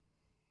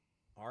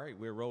right,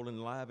 we're rolling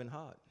live and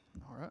hot.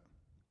 All right.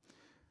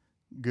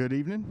 Good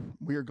evening.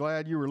 We are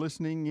glad you are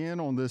listening in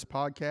on this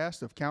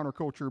podcast of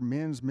Counterculture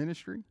Men's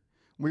Ministry.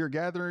 We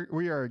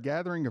are a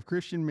gathering of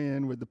Christian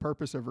men with the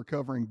purpose of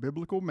recovering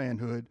biblical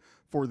manhood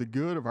for the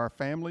good of our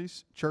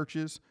families,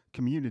 churches,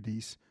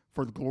 communities,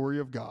 for the glory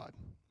of God.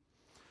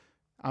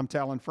 I'm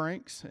Talon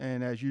Franks,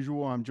 and as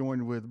usual, I'm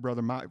joined with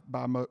Brother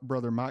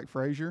Mike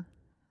Frazier,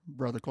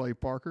 Brother Clay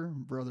Parker,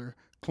 Brother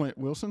Clint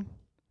Wilson.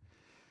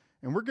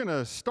 And we're going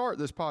to start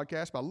this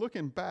podcast by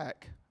looking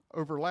back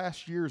over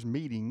last year's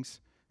meetings,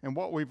 and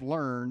what we've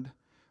learned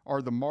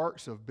are the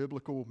marks of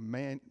biblical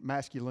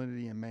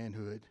masculinity and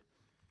manhood.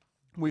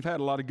 We've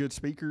had a lot of good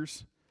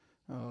speakers,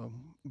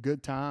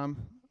 good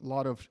time, a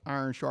lot of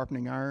iron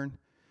sharpening iron.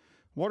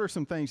 What are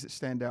some things that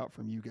stand out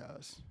from you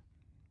guys?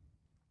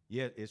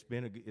 Yeah, it's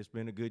been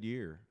a good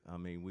year. I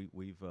mean,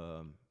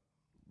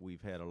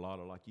 we've had a lot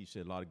of, like you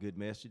said, a lot of good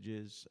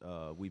messages.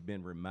 We've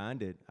been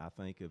reminded, I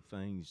think, of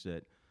things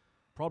that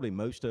probably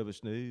most of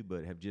us knew,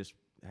 but have just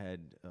had,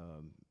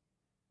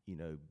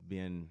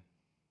 been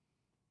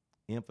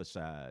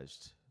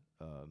emphasized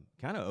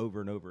kind of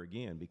over and over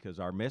again, because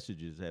our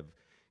messages have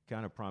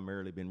kind of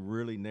primarily been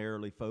really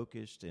narrowly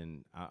focused,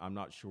 and I'm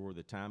not sure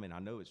the timing. I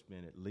know it's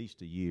been at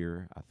least a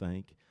year, I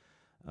think,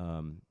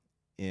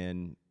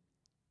 and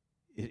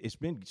it's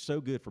been so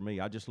good for me.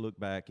 I just look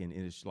back, and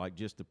it's like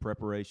just the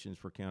preparations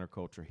for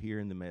Counterculture,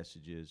 hearing the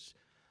messages.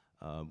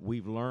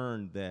 We've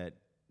learned that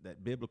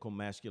biblical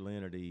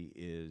masculinity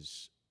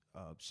is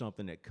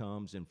something that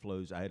comes and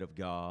flows out of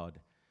God.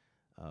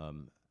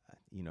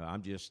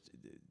 I'm just,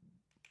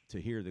 to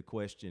hear the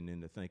question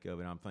and to think of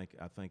it,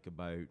 I think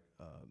about,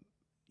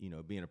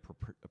 being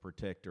a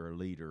protector, a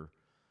leader,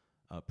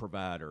 a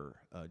provider,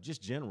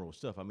 just general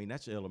stuff. I mean,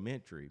 that's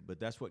elementary, but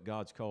that's what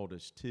God's called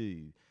us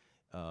to.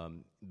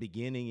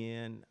 Beginning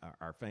in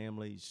our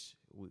families,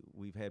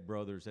 we've had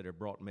brothers that have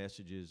brought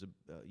messages,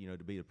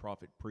 to be the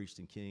prophet, priest,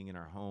 and king in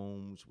our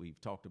homes. We've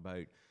talked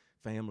about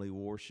family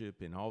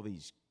worship and all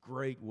these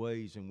great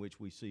ways in which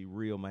we see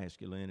real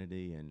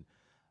masculinity, and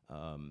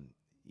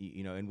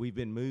and we've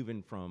been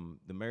moving from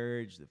the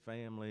marriage, the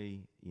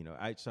family,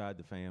 outside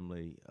the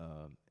family,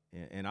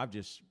 and I've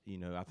just,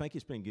 I think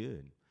it's been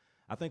good.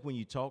 I think when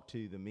you talk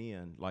to the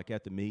men, like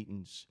at the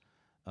meetings,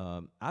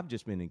 I've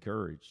just been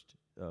encouraged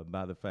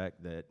by the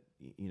fact that,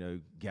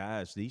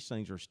 guys, these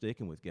things are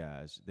sticking with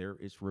guys.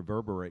 It's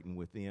reverberating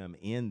with them,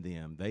 in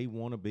them. They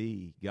want to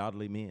be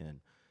godly men.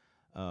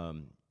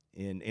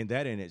 And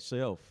that in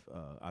itself,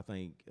 I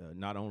think,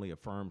 not only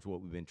affirms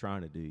what we've been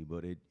trying to do,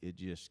 but it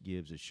just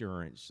gives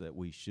assurance that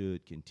we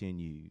should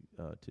continue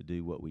to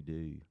do what we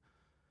do.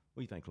 What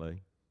do you think,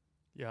 Clay?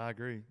 Yeah, I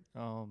agree.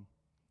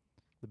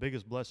 The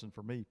biggest blessing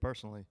for me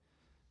personally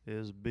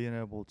is being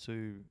able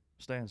to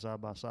stand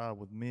side by side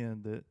with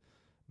men that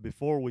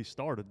before we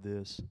started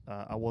this,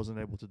 I wasn't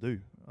able to do,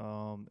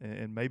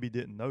 and maybe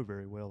didn't know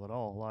very well at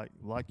all.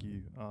 Like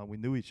you, we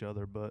knew each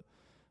other, but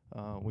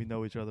we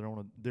know each other on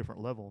a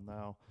different level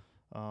now,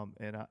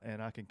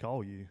 and I can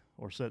call you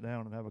or sit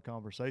down and have a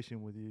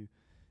conversation with you,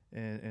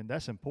 and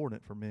that's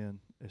important for men,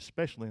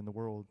 especially in the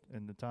world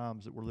and the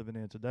times that we're living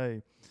in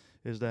today,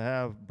 is to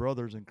have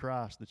brothers in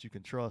Christ that you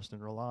can trust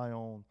and rely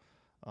on,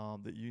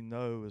 that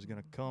is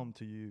going to come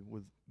to you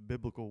with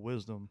biblical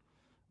wisdom.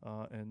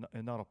 And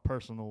not a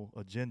personal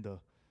agenda,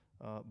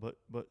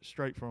 but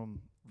straight from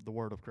the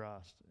Word of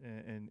Christ,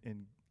 and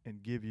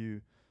give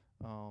you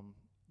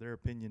their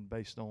opinion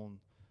based on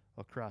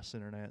a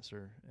Christ-centered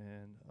answer,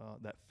 and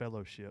that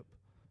fellowship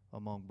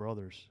among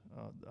brothers.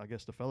 I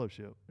guess the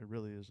fellowship, it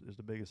really is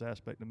the biggest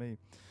aspect to me.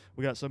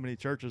 We got so many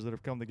churches that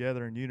have come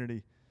together in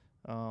unity,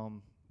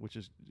 which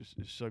is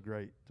so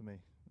great to me.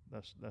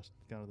 That's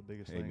kind of the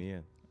biggest thing.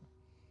 Amen.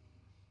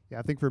 Yeah,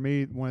 I think for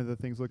me, one of the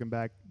things looking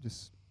back,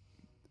 just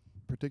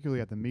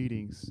particularly at the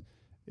meetings,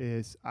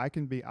 is I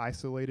can be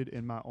isolated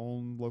in my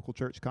own local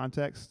church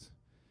context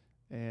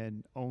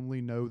and only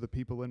know the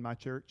people in my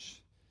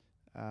church,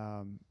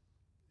 and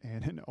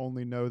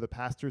only know the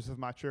pastors of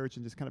my church,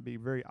 and just kind of be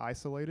very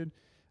isolated.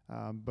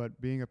 But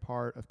being a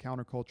part of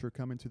Counterculture,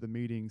 coming to the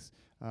meetings,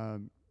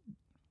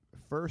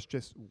 first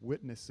just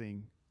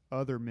witnessing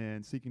other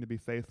men seeking to be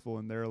faithful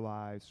in their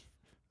lives,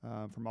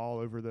 from all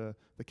over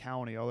the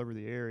county, all over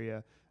the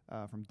area,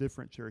 from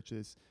different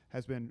churches,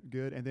 has been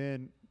good. And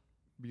then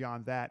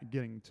beyond that,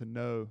 getting to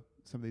know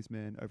some of these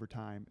men over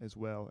time as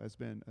well has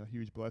been a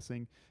huge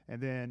blessing. And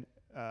then,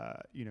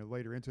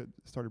 later into it,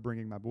 started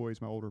bringing my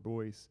older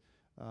boys,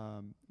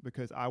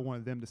 because I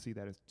wanted them to see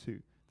that as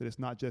too, that it's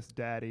not just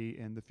daddy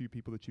and the few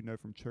people that you know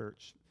from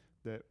church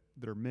that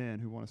are men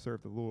who want to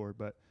serve the Lord,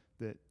 but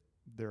that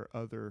there are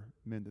other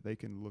men that they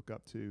can look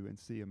up to and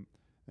see an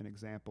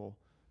example.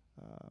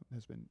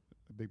 Has been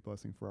a big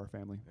blessing for our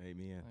family.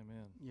 Amen.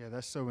 Amen. Yeah,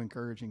 that's so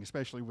encouraging,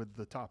 especially with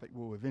the topic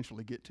we'll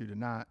eventually get to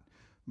tonight.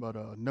 But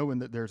knowing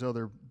that there's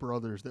other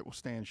brothers that will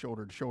stand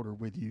shoulder to shoulder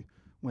with you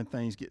when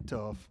things get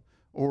tough,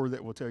 or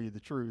that will tell you the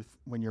truth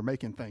when you're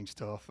making things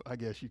tough, I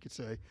guess you could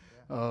say.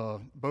 Yeah.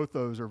 Both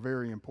those are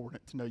very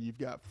important to know. You've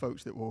got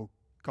folks that will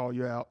call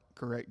you out,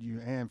 correct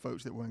you, and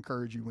folks that will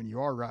encourage you when you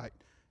are right,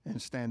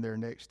 and stand there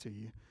next to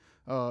you.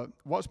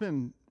 What's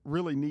been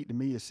really neat to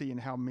me is seeing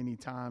how many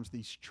times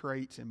these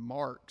traits and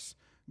marks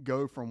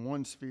go from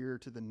one sphere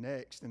to the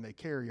next and they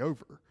carry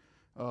over.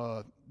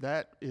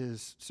 That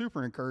is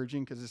super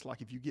encouraging, because it's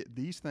like if you get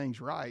these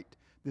things right,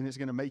 then it's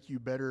going to make you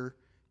better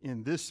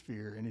in this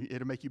sphere, and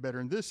it'll make you better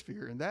in this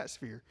sphere and that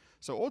sphere.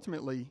 So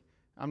ultimately,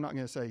 I'm not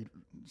going to say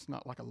it's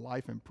not like a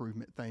life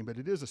improvement thing, but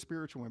it is a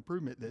spiritual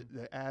improvement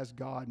that as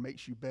God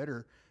makes you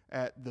better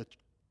at the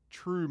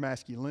true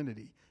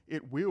masculinity,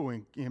 it will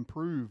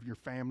improve your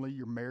family,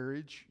 your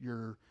marriage,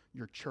 your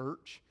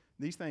church.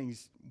 These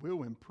things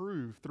will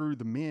improve through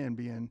the men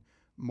being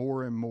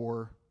more and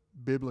more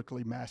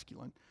biblically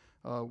masculine.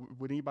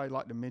 Would anybody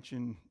like to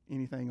mention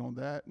anything on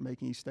that?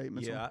 Make any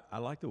statements? Yeah, I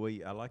like the way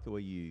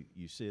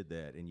you said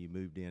that, and you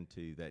moved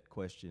into that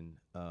question.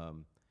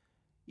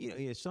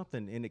 It's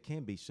something, and it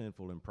can be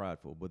sinful and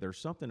prideful, but there's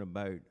something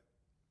about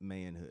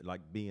manhood,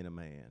 like being a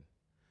man,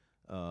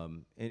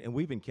 and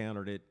we've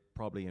encountered it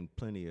probably in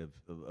plenty of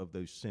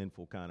those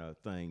sinful kind of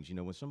things.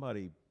 When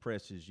somebody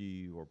presses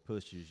you or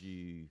pushes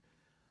you,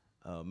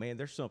 man,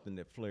 there's something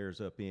that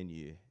flares up in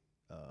you.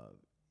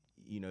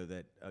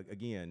 That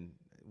again,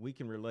 we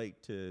can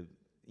relate to,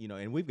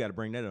 and we've got to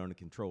bring that under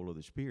control of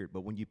the Spirit.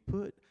 But when you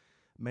put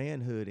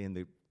manhood in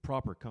the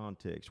proper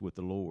context with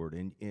the Lord,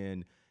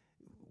 and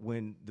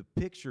when the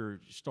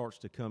picture starts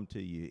to come to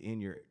you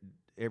in your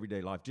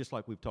everyday life, just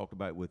like we've talked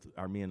about with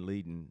our men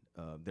leading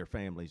their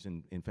families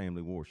in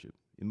family worship,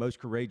 the most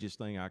courageous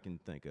thing I can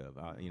think of,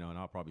 and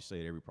I'll probably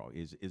say it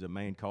is a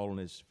man calling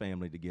his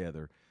family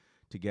together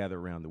to gather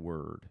around the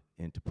Word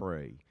and to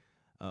pray.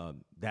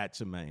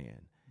 That's a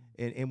man.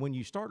 And when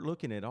you start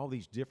looking at all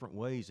these different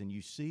ways and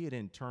you see it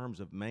in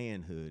terms of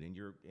manhood,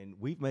 and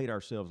we've made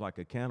ourselves like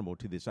accountable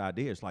to this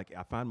idea. It's like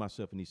I find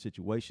myself in these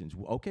situations.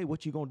 Okay,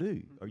 what you gonna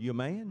do? Are you a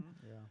man?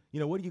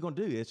 Yeah. What are you gonna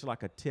do? It's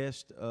like a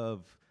test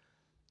of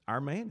our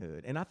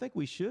manhood, and I think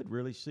we should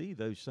really see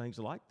those things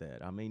like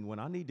that. I mean, when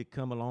I need to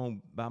come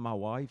along by my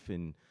wife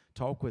and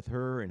talk with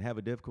her and have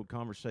a difficult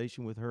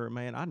conversation with her,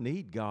 man, I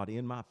need God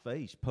in my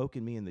face,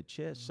 poking me in the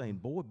chest, saying,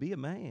 "Boy, be a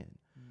man."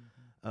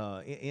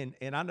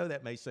 And I know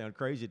that may sound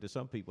crazy to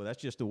some people.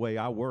 That's just the way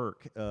I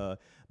work.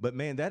 But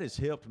man, that has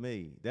helped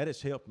me.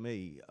 And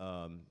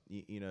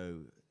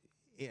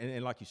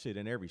like you said,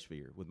 in every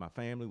sphere, with my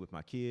family, with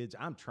my kids,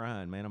 I'm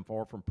trying, man. I'm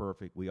far from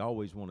perfect. We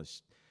always want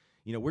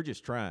to, we're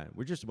just trying.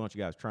 We're just a bunch of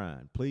guys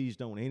trying. Please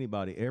don't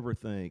anybody ever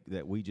think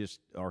that we just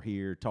are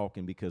here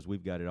talking because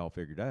we've got it all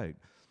figured out.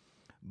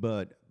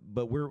 But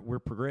we're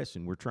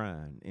progressing, we're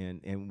trying,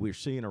 and we're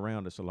seeing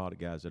around us a lot of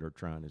guys that are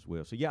trying as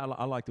well. So yeah,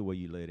 I like the way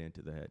you led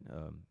into that.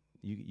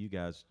 You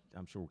guys,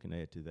 I'm sure, can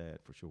add to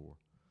that for sure.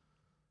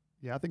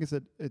 Yeah, I think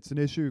it's an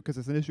issue because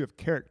it's an issue of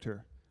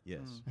character.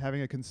 Yes,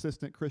 Having a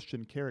consistent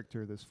Christian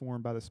character that's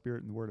formed by the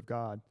Spirit and the Word of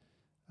God,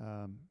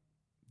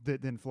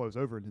 that then flows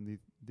over into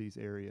these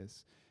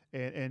areas.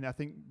 And I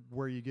think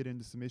where you get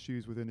into some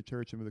issues within the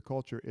church and with the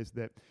culture is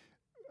that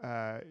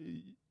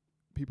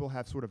people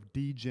have sort of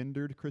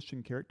degendered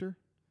Christian character,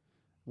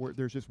 where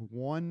there's just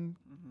one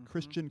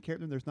Christian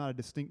character. There's not a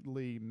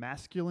distinctly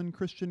masculine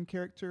Christian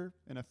character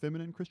and a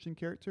feminine Christian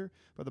character,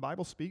 but the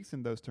Bible speaks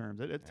in those terms.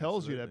 It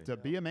tells you to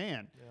be a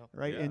man,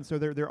 right? Yeah. And so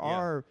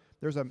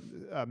there's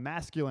a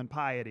masculine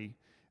piety,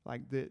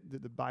 like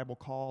the Bible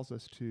calls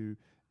us to,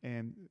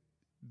 and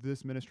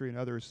this ministry and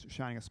others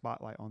shining a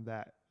spotlight on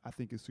that, I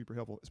think, is super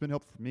helpful. It's been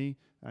helpful for me.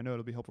 I know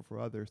it'll be helpful for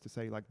others to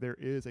say, like, there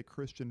is a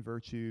Christian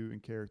virtue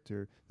and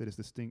character that is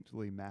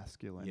distinctly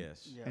masculine.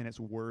 yes, And it's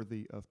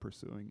worthy of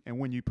pursuing. And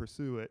when you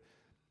pursue it,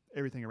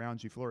 everything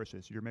around you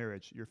flourishes. Your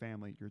marriage, your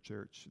family, your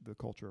church, the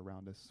culture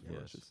around us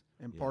flourishes.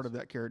 And part of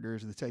that character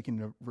is the taking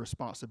the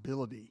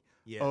responsibility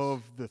Yes.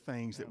 of the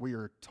things that we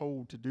are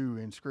told to do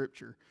in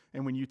Scripture.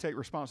 And when you take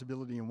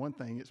responsibility in one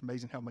thing, it's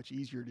amazing how much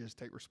easier it is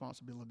to take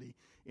responsibility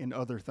in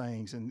other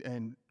things.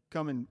 And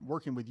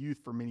working with youth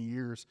for many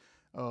years,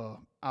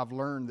 I've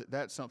learned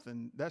that's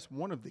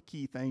one of the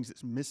key things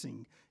that's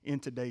missing in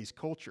today's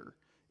culture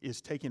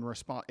is taking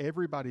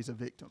everybody's a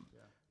victim.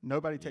 Yeah.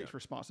 Nobody takes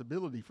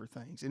responsibility for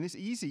things. And it's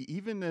easy,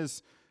 even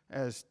as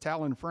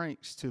Talon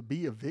Franks, to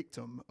be a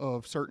victim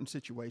of certain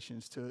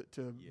situations,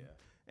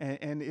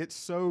 and it's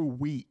so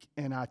weak,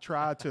 and I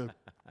try to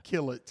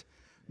kill it,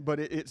 but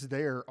it's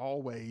there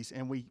always,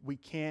 and we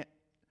can't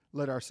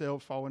let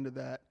ourselves fall into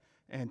that.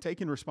 And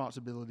taking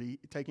responsibility,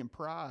 taking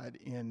pride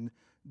in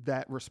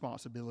that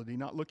responsibility,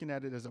 not looking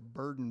at it as a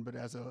burden, but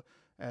as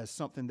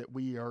something that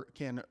we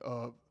can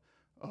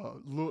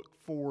look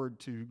forward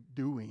to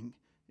doing,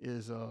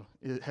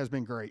 it has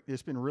been great.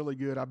 It's been really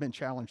good. I've been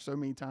challenged so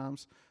many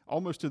times,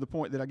 almost to the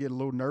point that I get a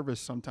little nervous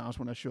sometimes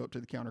when I show up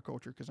to the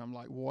counterculture, because I'm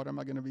like, what am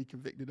I going to be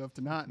convicted of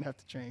tonight and have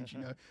to change?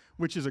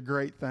 Which is a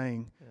great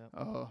thing.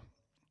 Yeah.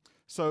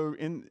 So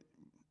in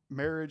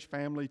marriage,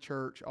 family,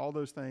 church, all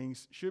those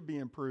things should be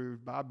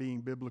improved by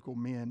being biblical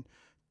men.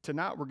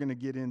 Tonight we're going to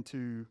get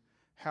into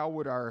how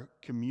would our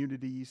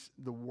communities,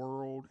 the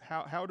world,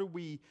 how do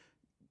we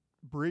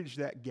bridge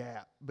that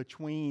gap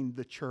between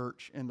the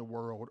church and the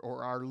world,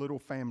 or our little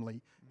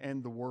family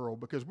and the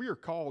world, because we are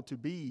called to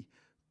be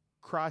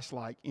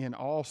Christ-like in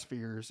all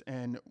spheres,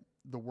 and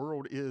the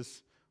world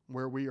is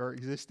where we are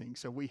existing.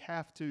 So we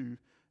have to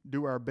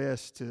do our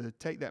best to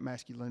take that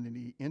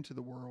masculinity into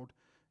the world.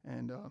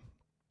 And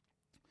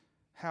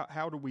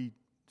how do we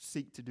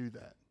seek to do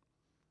that?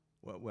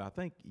 Well, I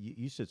think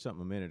you said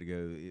something a minute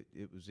ago.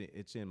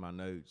 It's in my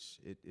notes.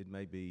 It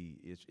may be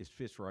it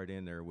fits right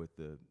in there with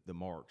the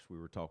marks we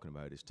were talking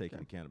about. Is taking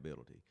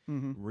accountability.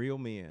 Mm-hmm. Real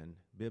men,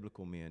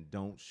 biblical men,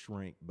 don't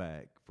shrink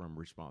back from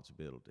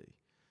responsibility.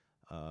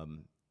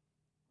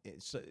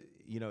 So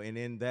and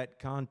in that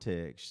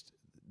context,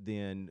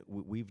 then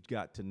we've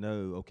got to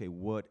know, okay,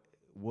 what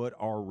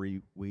are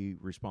we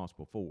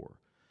responsible for?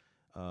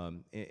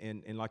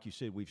 And like you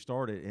said, we've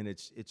started, and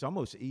it's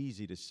almost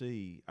easy to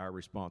see our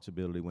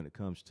responsibility when it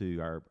comes to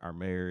our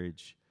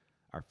marriage,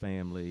 our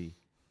family,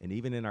 and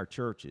even in our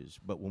churches.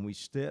 But when we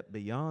step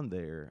beyond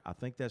there, I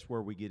think that's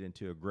where we get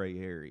into a gray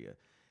area.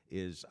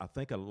 Is I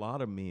think a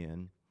lot of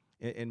men,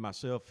 and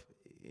myself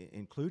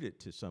included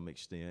to some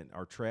extent,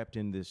 are trapped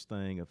in this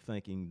thing of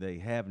thinking they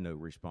have no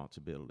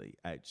responsibility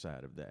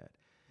outside of that.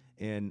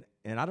 And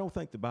I don't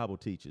think the Bible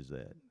teaches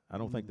that. I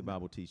don't think the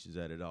Bible teaches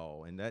that at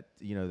all. And that,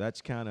 that's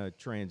kind of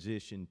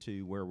transition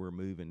to where we're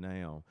moving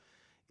now,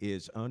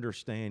 is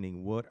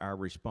understanding what our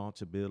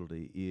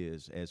responsibility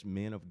is as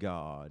men of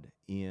God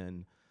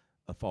in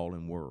a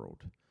fallen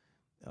world.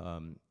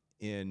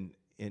 And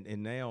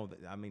now,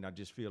 I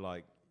just feel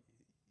like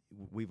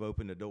we've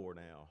opened the door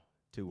now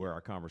to where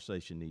our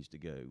conversation needs to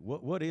go.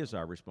 What is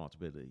our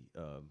responsibility,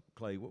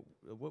 Clay?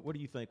 What do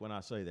you think when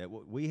I say that?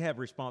 We have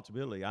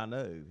responsibility, I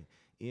know,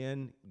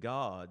 in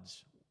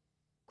God's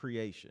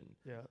creation.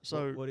 Yeah.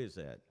 So what is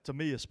that? To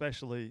me,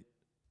 especially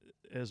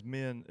as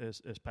men,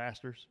 as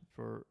pastors,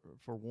 for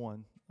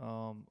one,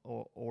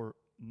 or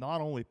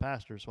not only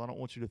pastors. So I don't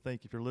want you to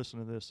think, if you're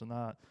listening to this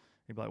tonight,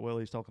 you'd be like, well,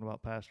 he's talking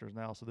about pastors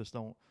now, so this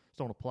don't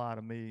apply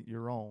to me.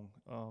 You're wrong.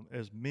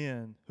 As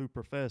men who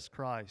profess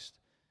Christ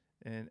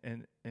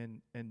and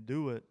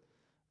do it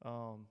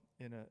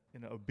in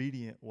an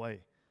obedient way.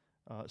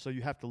 So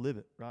you have to live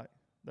it, right?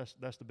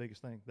 That's the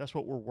biggest thing. That's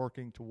what we're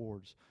working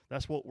towards.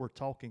 That's what we're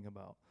talking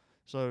about.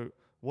 So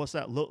what's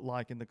that look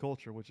like in the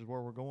culture, which is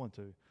where we're going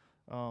to?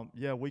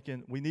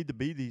 We need to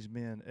be these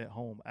men at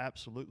home.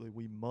 Absolutely,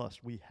 we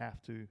must. We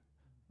have to,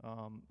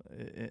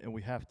 and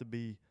we have to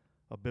be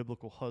a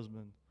biblical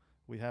husband.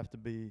 We have to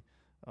be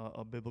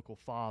a biblical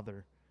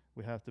father.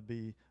 We have to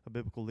be a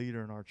biblical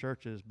leader in our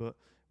churches. But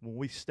when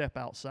we step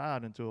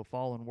outside into a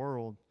fallen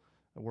world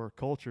where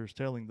culture is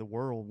telling the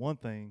world one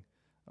thing,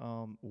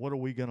 what are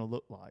we going to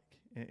look like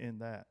in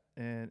that?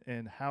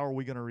 And how are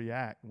we going to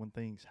react when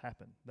things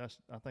happen?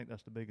 I think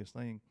that's the biggest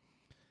thing.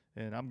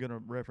 And I'm going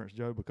to reference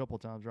Job a couple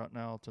of times right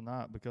now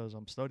tonight because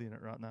I'm studying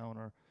it right now in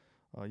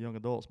our young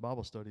adults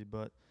Bible study.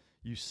 But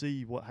you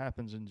see what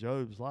happens in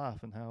Job's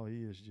life and how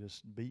he is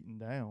just beaten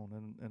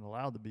down and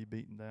allowed to be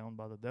beaten down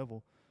by the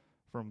devil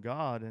from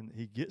God. And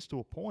he gets to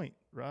a point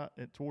right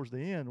towards the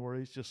end where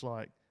he's just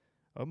like,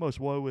 almost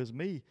woe is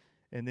me.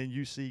 And then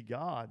you see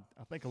God.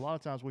 I think a lot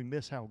of times we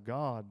miss how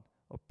God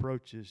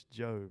approaches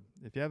Job.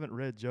 If you haven't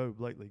read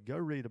Job lately, go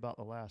read about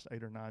the last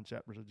 8 or 9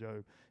 chapters of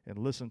Job and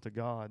listen to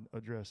God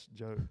address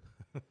Job.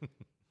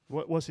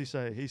 What's he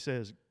say? He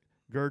says,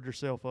 gird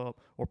yourself up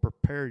or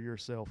prepare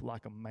yourself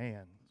like a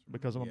man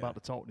because I'm about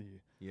to talk to you.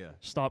 Yeah.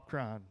 Stop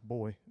crying,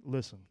 boy.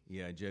 Listen.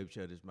 Yeah, Job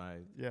shut his mouth.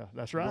 Yeah,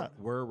 that's right.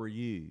 Where were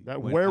you?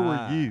 Where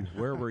were you?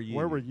 Where were you?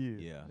 Where were you?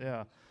 Yeah.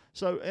 Yeah.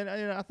 So, and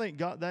I think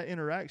that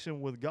interaction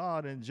with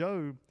God and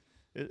Job,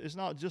 it's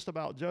not just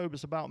about Job,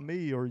 it's about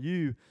me or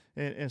you,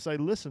 and say,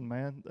 listen,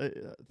 man,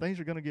 things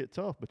are going to get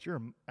tough, but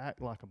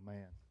act like a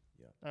man.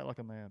 Yeah. Act like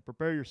a man.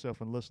 Prepare yourself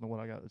and listen to what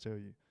I got to tell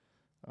you.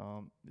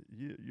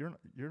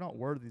 You're not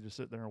worthy to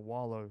sit there and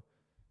wallow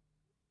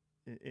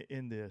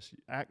in this.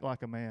 Act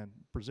like a man.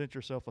 Present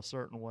yourself a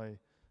certain way.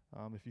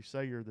 If you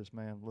say you're this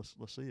man, let's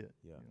see it.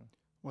 Yeah.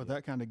 Well,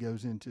 that kind of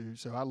goes into,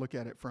 so I look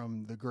at it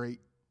from the great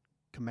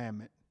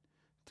commandment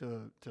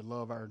to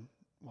love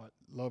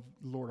love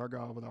the Lord our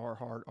God with our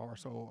heart, our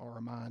soul,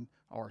 our mind,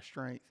 our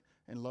strength,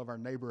 and love our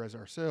neighbor as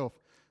ourselves.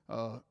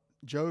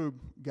 Job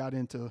got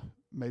into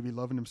maybe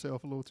loving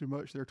himself a little too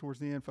much there towards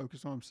the end,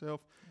 focused on himself,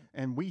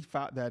 and we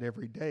fight that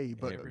every day.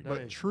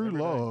 But true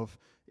love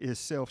is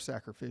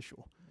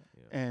self-sacrificial,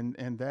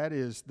 and that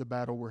is the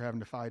battle we're having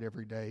to fight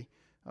every day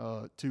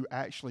to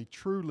actually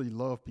truly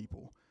love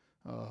people.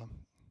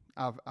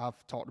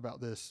 I've talked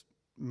about this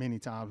many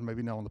times,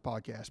 maybe not on the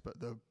podcast, but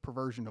the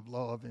perversion of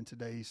love in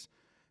today's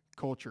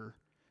culture,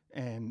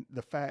 and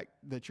the fact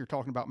that you're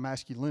talking about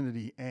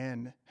masculinity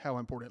and how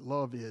important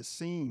love is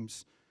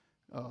seems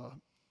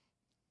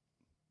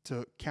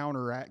to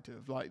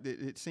counteractive. Like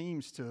it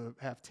seems to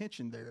have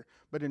tension there,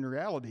 but in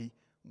reality,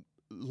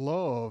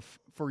 love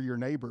for your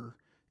neighbor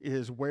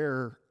is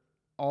where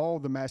all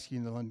the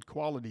masculine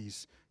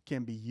qualities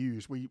can be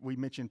used. We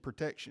mentioned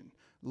protection.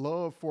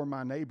 Love for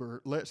my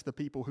neighbor lets the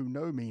people who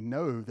know me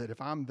know that if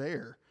I'm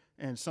there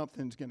and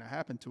something's going to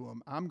happen to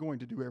them, I'm going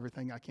to do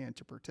everything I can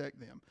to protect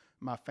them.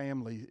 My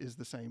family is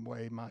the same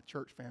way, my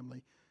church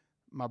family,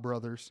 my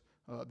brothers.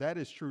 that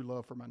is true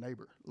love for my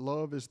neighbor.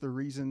 Love is the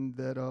reason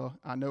that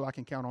I know I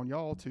can count on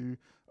y'all to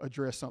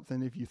address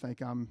something if you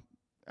think I'm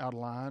out of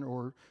line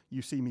or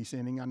you see me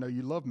sinning. I know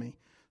you love me.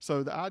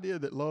 So the idea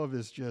that love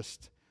is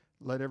just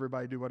let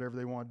everybody do whatever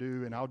they want to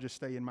do, and I'll just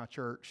stay in my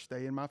church,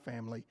 stay in my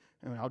family,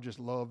 and I'll just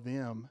love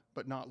them,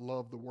 but not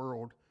love the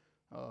world.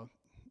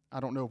 I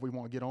don't know if we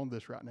want to get on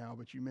this right now,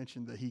 but you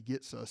mentioned that He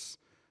Gets Us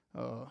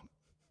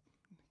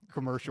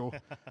commercial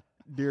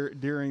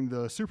during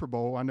the Super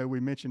Bowl. I know we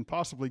mentioned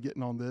possibly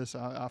getting on this.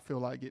 I feel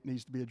like it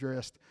needs to be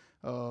addressed.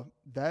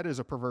 That is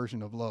a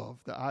perversion of love.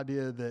 The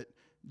idea that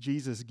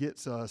Jesus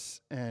gets us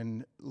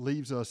and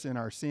leaves us in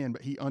our sin,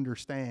 but He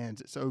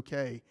understands it's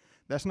okay.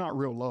 That's not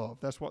real love.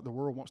 That's what the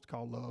world wants to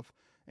call love.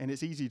 And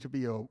it's easy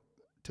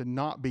to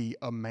not be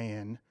a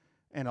man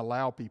and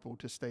allow people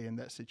to stay in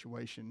that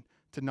situation,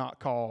 to not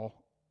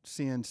call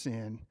sin,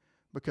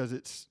 because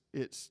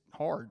it's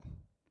hard.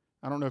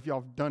 I don't know if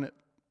y'all have done it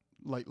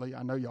lately.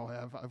 I know y'all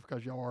have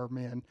because y'all are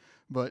men,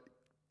 but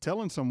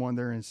telling someone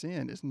they're in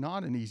sin is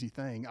not an easy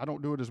thing. I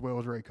don't do it as well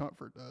as Ray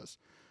Comfort does,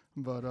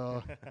 but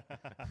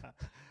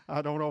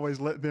I don't always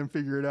let them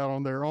figure it out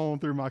on their own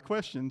through my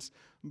questions,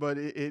 but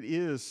it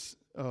is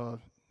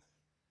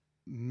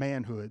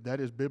manhood. That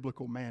is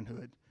biblical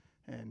manhood.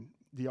 And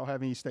do y'all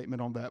have any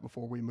statement on that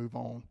before we move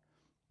on?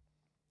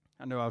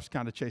 I know I was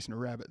kind of chasing a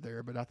rabbit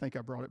there, but I think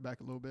I brought it back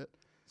a little bit.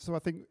 So I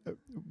think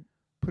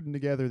putting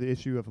together the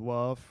issue of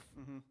love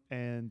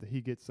and the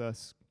He Gets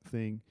Us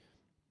thing,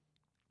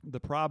 the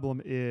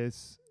problem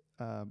is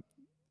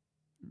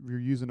you're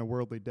using a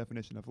worldly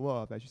definition of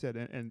love, as you said,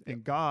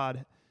 and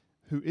God,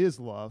 who is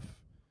love,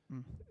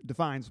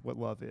 defines what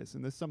love is.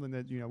 And this is something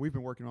that we've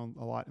been working on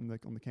a lot on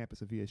the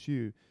campus of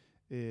VSU.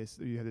 Is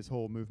you have this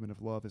whole movement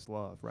of love is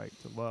love, right?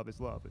 So love is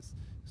love. It's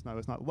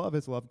not love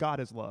is love. God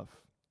is love.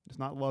 It's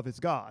not love is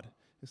God.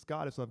 It's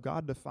God is love.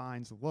 God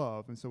defines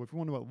love. And so if we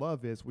want to know what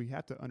love is, we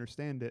have to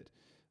understand it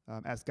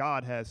as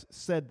God has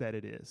said that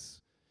it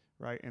is,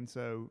 right? And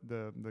so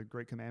the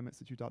great commandments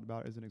that you talked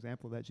about is an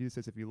example of that. Jesus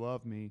says, if you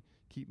love me,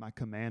 keep my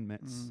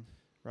commandments,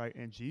 right?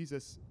 And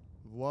Jesus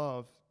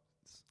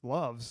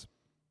loves,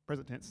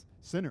 present tense,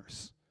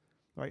 sinners,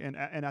 right?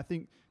 And I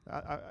think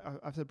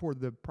I've said before,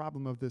 the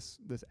problem of this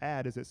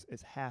ad is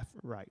it's half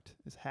right.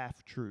 It's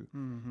half true.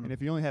 Mm-hmm. And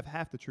if you only have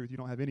half the truth, you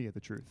don't have any of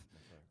the truth.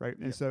 Right?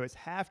 And so it's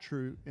half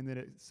true, and then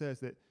it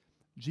says that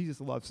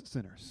Jesus loves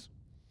sinners.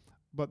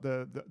 But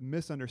the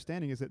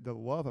misunderstanding is that the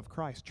love of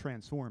Christ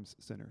transforms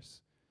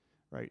sinners.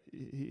 Right?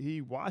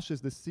 He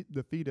washes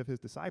the feet of His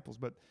disciples,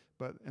 but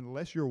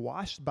unless you're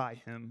washed by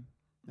Him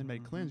and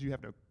made cleansed, you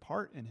have no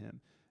part in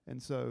Him.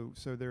 And so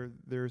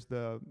there's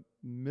the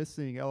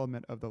missing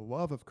element of the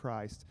love of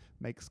Christ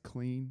makes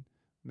clean,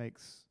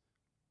 makes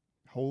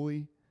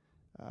holy.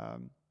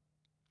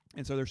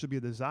 And so there should be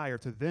a desire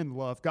to then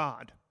love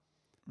God.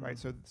 Right,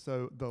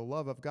 so the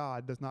love of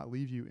God does not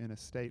leave you in a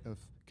state of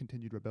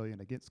continued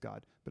rebellion against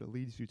God, but it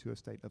leads you to a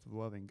state of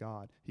loving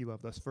God. He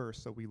loved us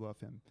first, so we love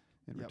Him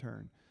in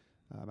return.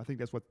 I think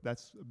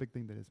that's a big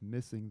thing that is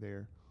missing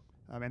there,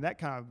 and that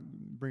kind of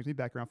brings me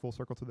back around full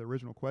circle to the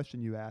original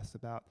question you asked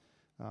about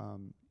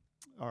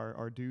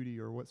our duty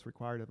or what's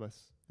required of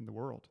us in the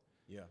world.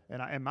 Yeah,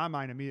 and my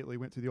mind immediately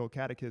went to the old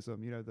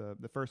catechism.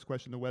 The first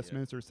question to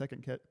Westminster,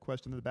 second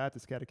question to the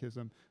Baptist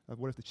Catechism of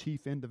what is the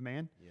chief end of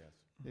man. Yes.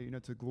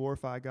 To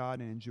glorify God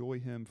and enjoy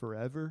Him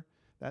forever.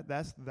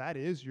 That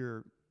is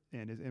your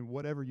end. And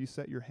whatever you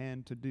set your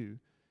hand to do,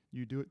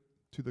 you do it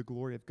to the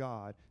glory of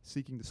God,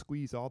 seeking to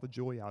squeeze all the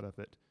joy out of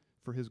it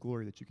for His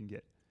glory that you can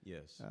get.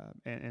 Yes.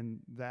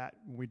 And that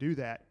when we do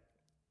that,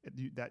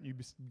 you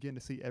begin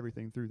to see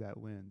everything through that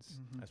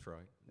lens. Mm-hmm.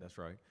 That's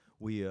right.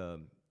 We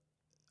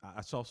I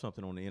saw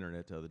something on the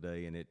internet the other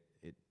day, and it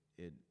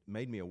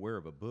made me aware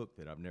of a book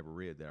that I've never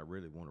read that I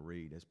really want to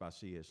read. It's by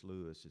C.S.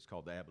 Lewis. It's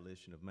called The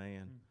Abolition of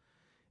Man.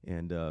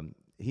 And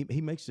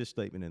he makes this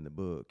statement in the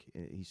book.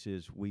 He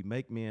says, we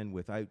make men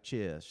without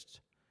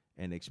chests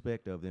and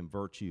expect of them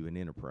virtue and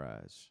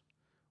enterprise.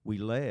 We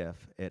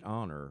laugh at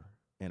honor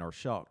and are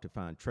shocked to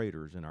find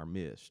traitors in our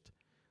midst.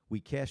 We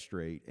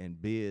castrate and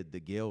bid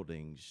the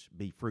geldings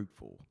be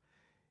fruitful.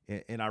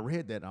 And I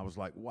read that and I was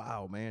like,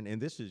 wow, man.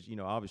 And this is,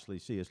 obviously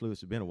C.S.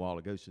 Lewis has been a while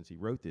ago since he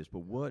wrote this,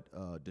 but what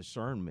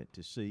discernment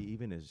to see,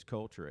 even as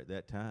culture at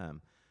that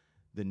time,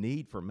 the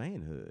need for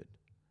manhood.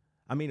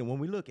 I mean, and when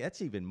we look,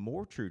 that's even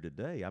more true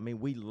today. I mean,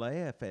 we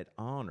laugh at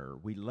honor.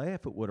 We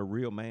laugh at what a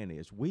real man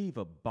is. We've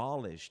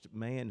abolished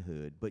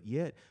manhood, but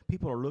yet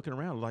people are looking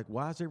around like,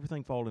 why is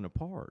everything falling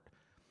apart?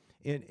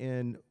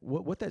 And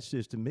what that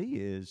says to me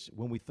is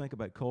when we think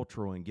about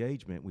cultural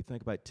engagement, we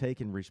think about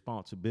taking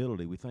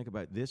responsibility, we think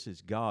about this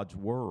is God's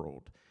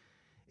world,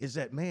 is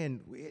that,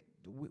 man,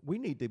 we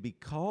need to be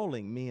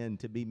calling men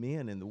to be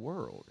men in the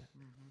world.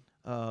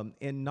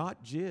 And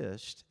not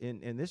just,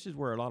 and this is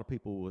where a lot of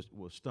people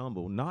will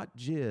stumble, not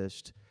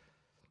just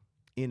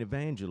in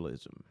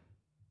evangelism.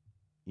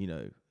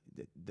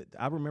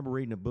 I remember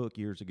reading a book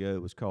years ago.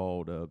 It was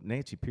called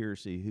Nancy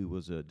Pearcey, who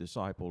was a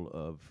disciple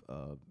of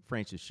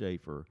Francis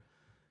Schaeffer.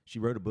 she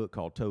wrote a book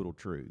called Total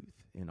Truth,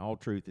 and all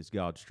truth is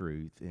God's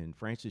truth. And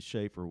Francis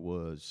Schaeffer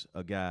was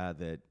a guy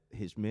that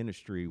his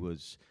ministry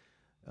was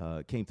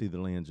came through the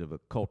lens of a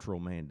cultural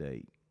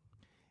mandate.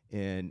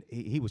 And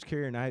he was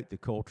carrying out the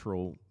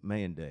cultural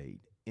mandate.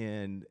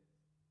 And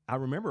I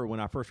remember when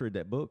I first read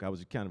that book, I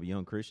was kind of a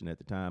young Christian at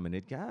the time, and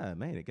it got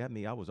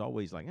me. I was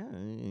always like,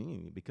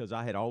 because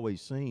I had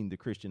always seen the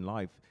Christian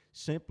life,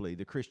 simply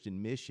the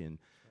Christian mission,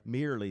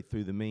 merely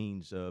through the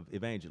means of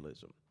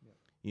evangelism,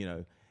 you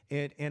know.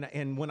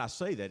 And when I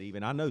say that,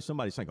 even I know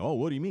somebody's saying, "Oh,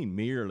 what do you mean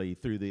merely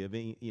through the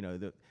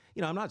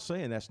I'm not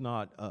saying that's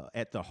not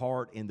at the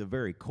heart and the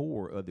very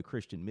core of the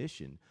Christian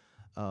mission,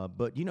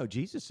 but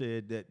Jesus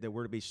said that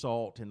we're to be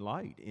salt and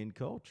light in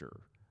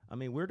culture. I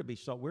mean, we're to be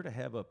salt. We're to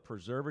have a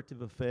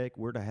preservative effect.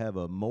 We're to have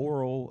a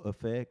moral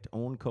effect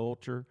on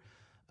culture.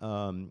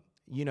 And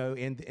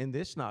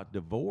this not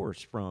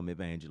divorced from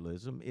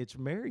evangelism. It's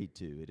married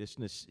to it.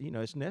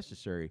 It's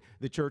necessary.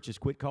 The church has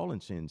quit calling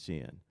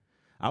sin.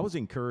 I was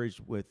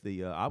encouraged with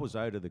I was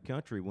out of the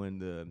country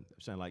when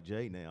sound like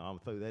Jay now. I'm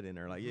throw that in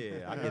there like,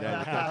 yeah, I get out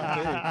of the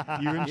country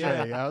too. You and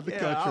Jay out of the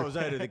country. I was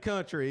out of the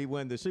country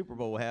when the Super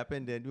Bowl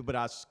happened, but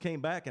I came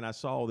back and I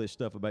saw all this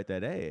stuff about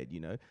that ad,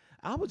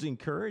 I was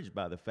encouraged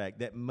by the fact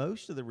that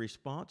most of the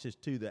responses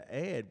to the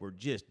ad were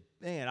just,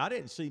 man, I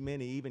didn't see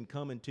many even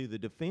coming to the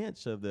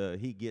defense of the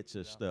he gets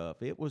us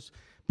stuff. It was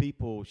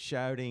people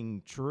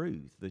shouting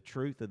truth, the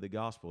truth of the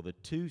gospel, the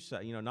two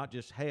sides, not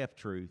just half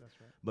truth,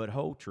 but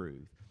whole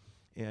truth.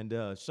 And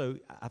so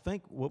I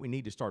think what we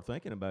need to start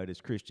thinking about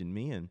as Christian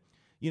men,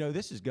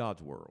 this is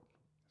God's world.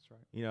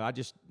 That's right. I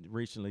just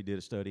recently did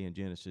a study in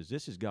Genesis.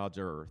 This is God's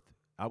earth.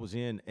 I was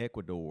in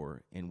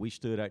Ecuador, and we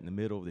stood out in the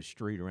middle of the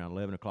street around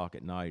 11 o'clock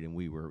at night, and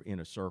we were in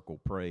a circle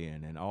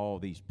praying, and all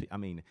these,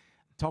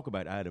 talk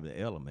about out of the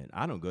element.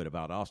 I don't go to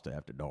Valdosta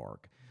after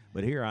dark.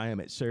 But here I am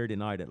at Saturday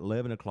night at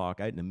 11 o'clock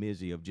out in the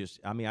midst of just,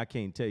 I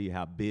can't tell you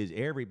how busy.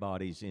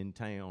 Everybody's in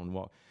town,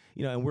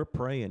 and we're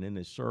praying in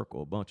this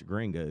circle, a bunch of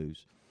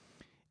gringos.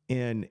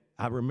 And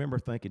I remember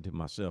thinking to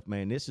myself,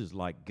 man, this is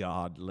like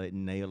God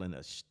nailing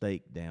a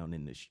stake down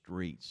in the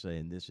street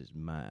saying, this is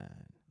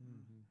mine.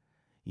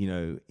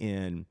 Mm-hmm.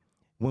 And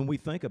when we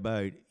think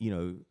about,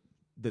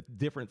 the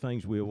different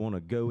things we want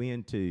to go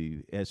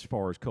into as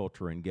far as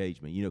cultural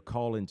engagement,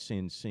 calling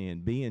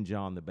sin, being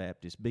John the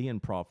Baptist, being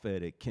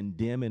prophetic,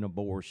 condemning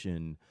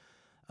abortion,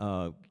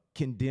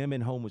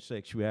 condemning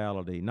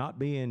homosexuality, not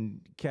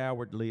being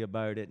cowardly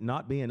about it,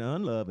 not being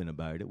unloving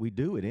about it. We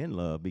do it in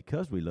love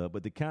because we love,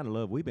 but the kind of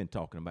love we've been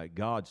talking about,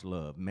 God's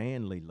love,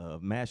 manly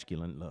love,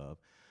 masculine love,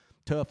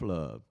 tough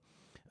love.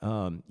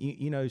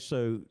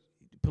 So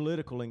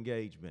political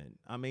engagement.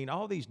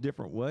 All these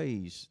different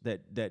ways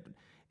that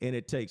and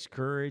it takes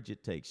courage,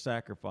 it takes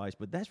sacrifice,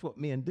 but that's what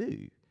men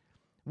do.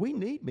 We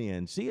need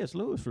men. C.S.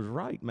 Lewis was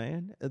right,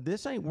 man.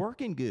 This ain't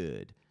working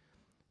good.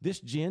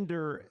 This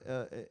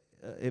gender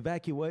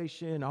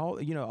evacuation,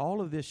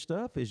 all of this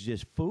stuff is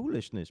just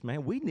foolishness,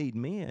 man. We need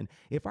men.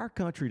 If our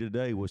country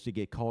today was to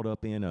get caught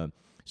up in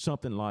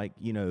something like,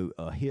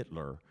 a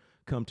Hitler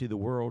come to the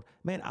world,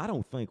 man, I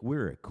don't think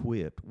we're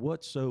equipped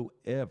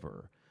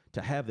whatsoever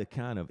to have the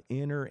kind of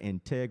inner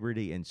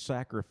integrity and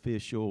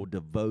sacrificial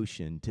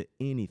devotion to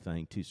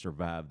anything to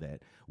survive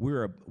that.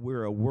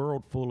 We're a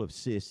world full of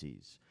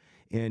sissies,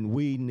 and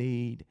we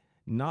need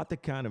not the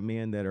kind of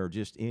men that are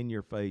just in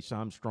your face,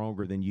 I'm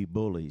stronger than you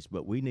bullies,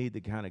 but we need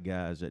the kind of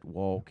guys that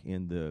walk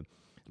in the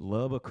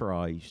love of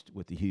Christ,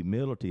 with the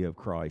humility of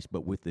Christ,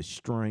 but with the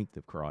strength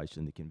of Christ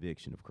and the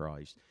conviction of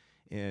Christ.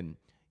 And,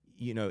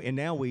 and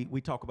now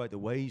we talk about the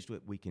ways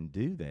that we can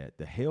do that,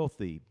 the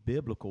healthy,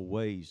 biblical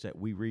ways that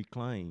we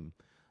reclaim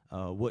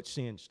what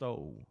sin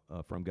stole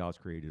from God's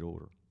created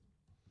order.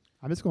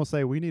 I'm just going to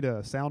say we need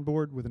a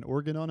soundboard with an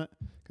organ on it,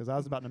 because I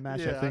was about to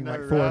match that thing I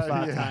know, like 4 or right?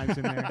 5 times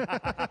in there.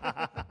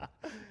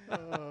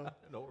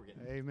 An organ.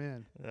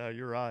 Amen. Yeah,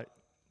 you're right.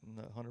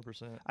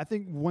 100%. I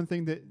think one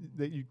thing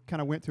that you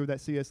kind of went through,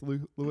 that C.S.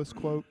 Lewis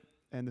quote,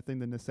 and the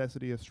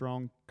necessity of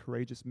strong,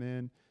 courageous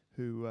men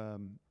who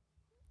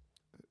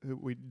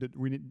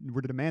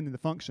we're demanding the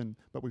function,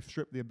 but we've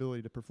stripped the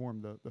ability to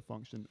perform the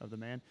function of the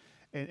man.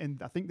 And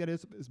I think that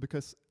is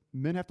because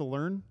men have to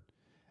learn.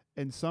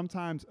 And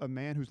sometimes a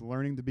man who's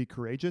learning to be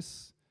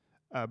courageous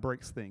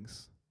breaks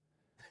things.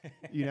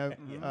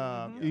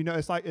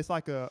 It's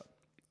like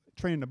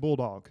training a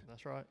bulldog.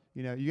 That's right.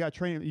 You got to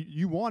train him.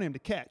 You want him to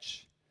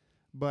catch,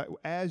 but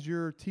as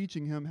you're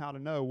teaching him how to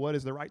know what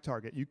is the right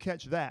target, you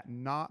catch that,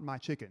 not my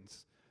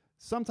chickens.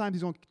 Sometimes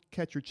he's going to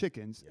catch your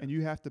chickens, and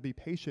you have to be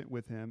patient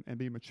with him and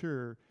be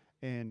mature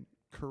and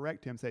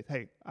correct him. Say,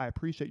 hey, I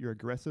appreciate your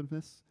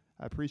aggressiveness.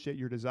 I appreciate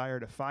your desire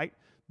to fight,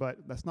 but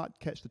let's not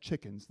catch the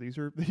chickens. These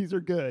are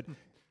good.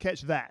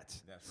 Catch that.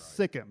 That's right.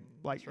 Sick him.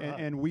 That's right.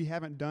 And we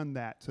haven't done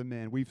that to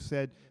men. We've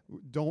said,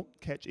 don't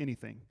catch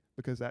anything,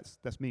 because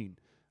that's mean.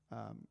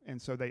 And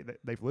so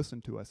they've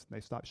listened to us. And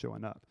they stopped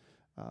showing up.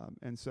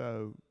 And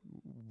so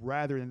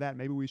rather than that,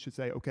 maybe we should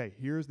say, okay,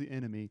 here's the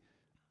enemy.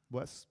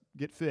 let's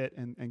get fit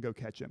and go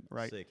catch him,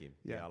 right? Sick him.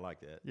 Yeah. Yeah, I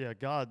like that. Yeah,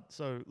 God.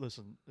 So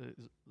listen,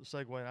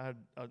 segue. I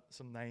had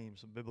some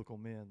names of biblical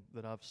men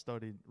that I've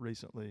studied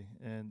recently,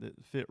 and that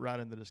fit right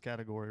into this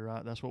category.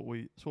 Right, that's what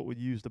we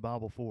use the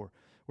Bible for.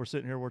 We're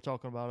sitting here, we're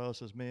talking about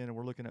us as men, and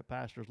we're looking at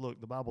pastors.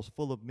 Look, the Bible's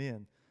full of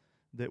men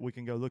that we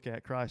can go look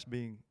at. Christ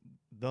being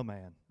the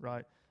man,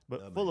 right?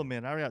 But The full of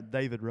man. men. I got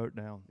David wrote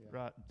down,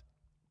 right?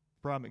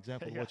 Prime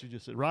example of what you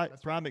just said, right?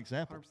 That's Prime right.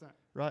 example, 100%.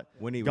 right?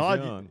 When he was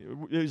God,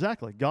 young.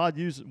 exactly. God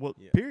used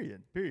Yeah.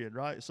 period,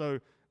 right? So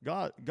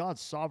God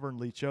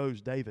sovereignly chose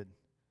David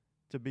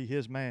to be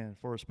his man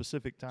for a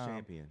specific time,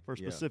 Champion. for a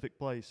Yeah. specific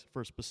place,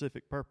 for a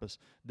specific purpose.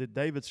 Did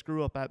David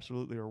screw up?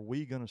 Absolutely. Are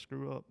we going to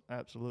screw up?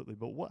 Absolutely.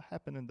 But what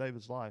happened in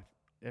David's life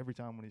every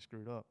time when he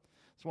screwed up?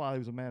 That's why he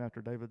was a man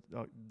after David.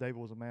 David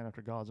was a man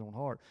after God's own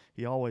heart.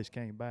 He always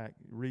came back.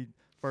 Read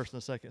 1st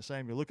and 2nd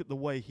Samuel. Look at the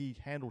way he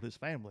handled his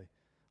family.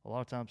 A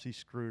lot of times he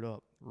screwed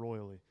up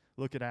royally.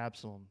 Look at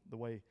Absalom, the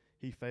way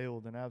he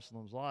failed in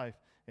Absalom's life,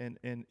 and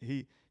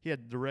he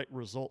had direct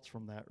results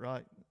from that,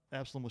 right?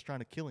 Absalom was trying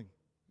to kill him,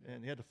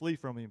 and he had to flee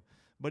from him.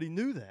 But he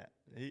knew that.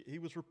 He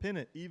was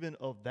repentant even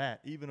of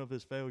that, even of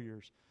his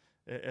failures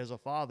as a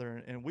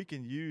father. And we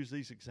can use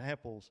these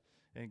examples,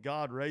 and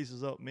God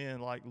raises up men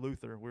like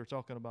Luther. We were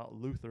talking about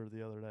Luther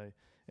the other day,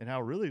 and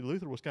how really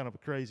Luther was kind of a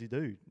crazy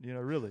dude,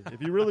 really.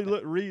 If you really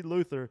read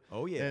Luther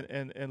Oh, yeah.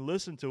 and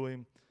listen to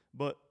him,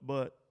 but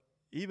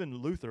even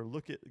Luther,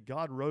 look at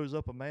God rose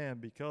up a man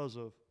because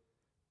of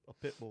a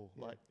pit bull.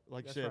 Yeah, Like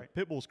you that's said, right.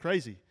 pit bull's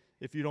crazy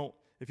if you don't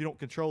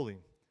control him.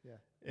 Yeah.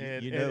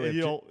 And You know, and if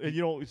you ju- don't and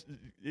you don't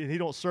and he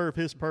don't serve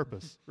his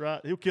purpose,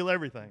 right? He'll kill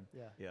everything.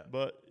 Yeah. Yeah.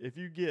 But if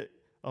you get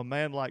a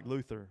man like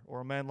Luther or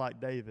a man like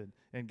David,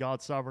 and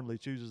God sovereignly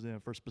chooses them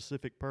for a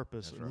specific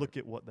purpose, That's right. look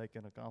at what they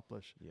can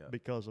accomplish Yeah.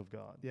 because of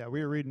God. Yeah,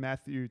 we were reading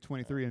Matthew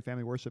 23 in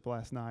family worship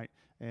last night,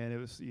 and it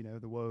was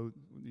the woe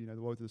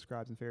to the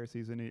scribes and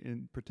Pharisees,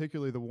 and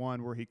particularly the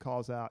one where he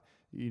calls out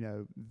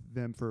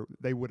them for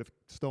they would have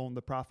stolen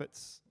the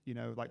prophets,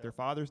 like their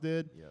fathers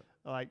did,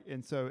 Yeah.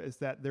 and so it's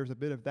that there's a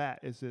bit of that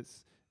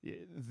it's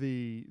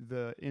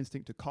the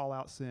instinct to call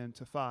out sin,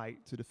 to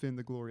fight, to defend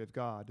the glory of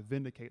God, to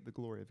vindicate the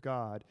glory of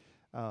God,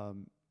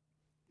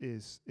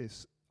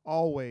 is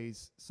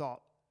always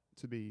sought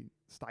to be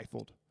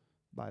stifled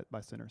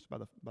by sinners, by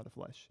the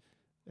flesh,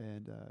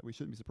 and we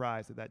shouldn't be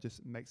surprised that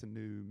just makes a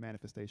new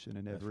manifestation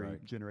in That's every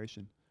right.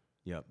 generation.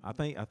 Yeah, I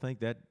think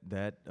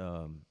that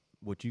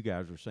what you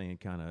guys are saying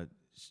kind of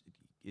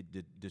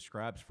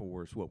describes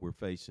for us what we're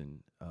facing,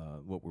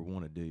 what we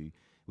want to do.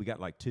 We got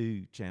like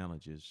two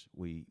challenges.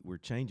 We're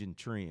changing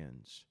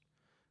trends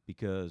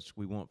because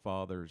we want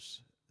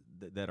fathers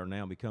that are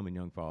now becoming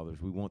young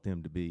fathers. We want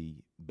them to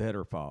be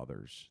better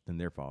fathers than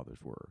their fathers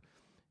were.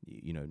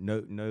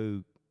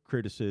 No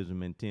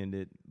criticism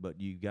intended, but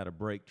you got to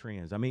break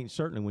trends. I mean,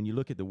 certainly when you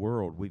look at the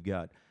world, we've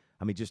got,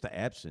 just the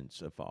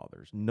absence of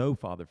fathers, no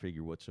father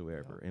figure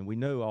whatsoever. Yeah. And we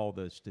know all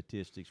the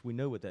statistics. We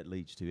know what that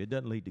leads to. It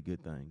doesn't lead to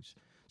good things.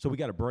 So we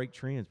got to break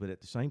trends, but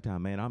at the same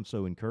time, man, I'm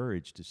so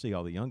encouraged to see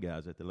all the young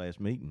guys at the last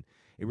meeting.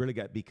 It really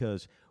got,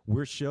 because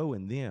we're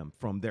showing them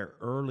from their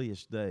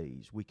earliest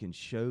days, we can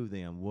show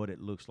them what it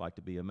looks like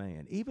to be a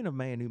man, even a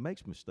man who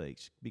makes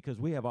mistakes, because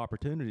we have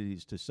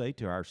opportunities to say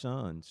to our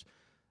sons,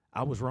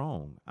 I was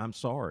wrong, I'm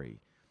sorry,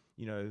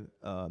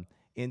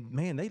 and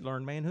man, they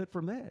learn manhood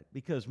from that,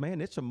 because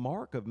man, it's a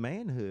mark of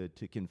manhood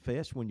to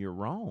confess when you're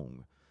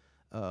wrong.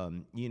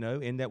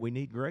 And that we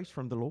need grace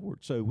from the Lord.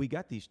 So we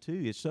got these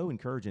two. It's so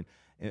encouraging.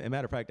 As a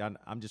matter of fact,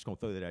 I'm just going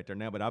to throw that out there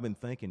now, but I've been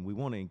thinking we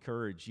want to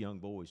encourage young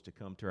boys to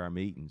come to our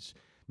meetings.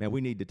 Man,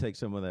 we need to take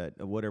some of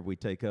that, whatever we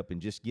take up, and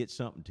just get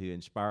something to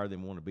inspire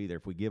them to want to be there.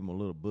 If we give them a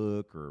little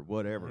book or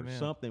whatever, Amen.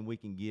 Something we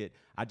can get.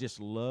 I just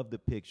love the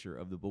picture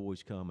of the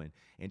boys coming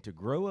and to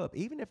grow up,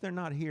 even if they're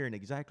not hearing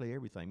exactly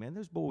everything. Man,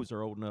 those boys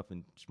are old enough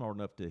and smart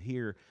enough to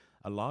hear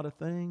a lot of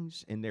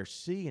things, and they're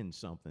seeing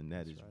something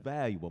that is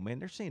valuable. Man,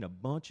 they're seeing a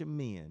bunch of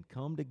men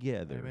come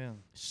together, Amen.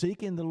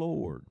 seeking the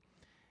Lord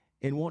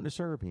and wanting to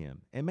serve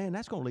Him. And, man,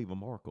 that's going to leave a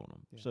mark on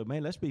them. Yeah. So,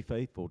 man, let's be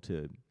faithful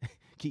to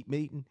keep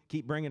meeting,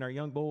 keep bringing our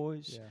young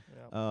boys,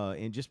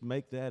 and just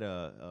make that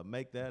a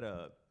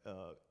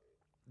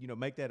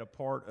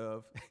part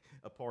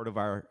of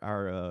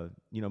our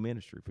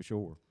ministry for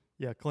sure.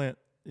 Yeah, Clint,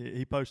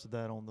 he posted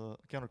that on the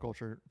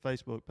Counterculture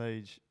Facebook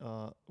page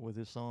with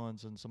his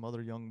sons and some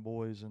other young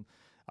boys, and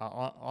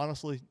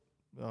honestly,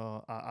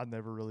 I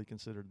never really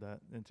considered that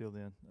until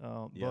then.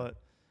 But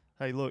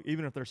hey, look,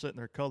 even if they're sitting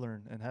there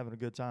coloring and having a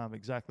good time,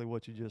 exactly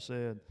what you just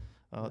said,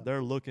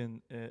 they're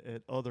looking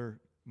at other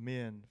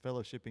men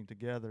fellowshipping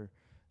together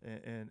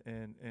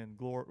and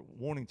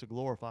wanting to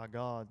glorify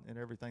God in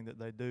everything that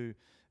they do.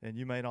 And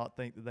you may not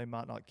think that they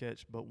might not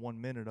catch but 1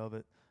 minute of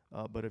it,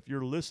 but if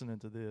you're listening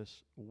to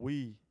this,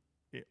 we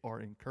are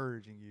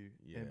encouraging you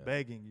and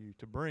begging you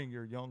to bring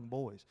your young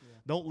boys. Yeah.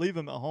 Don't leave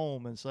them at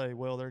home and say,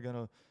 well, they're going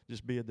to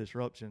just be a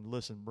disruption.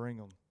 Listen, bring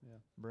them. Yeah.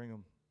 Bring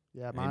them.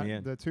 Yeah,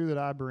 the two that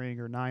I bring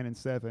are 9 and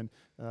 7.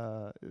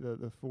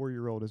 The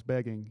 4-year-old is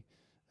begging,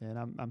 and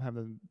I'm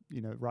having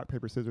rock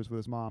paper scissors with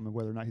his mom and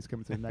whether or not he's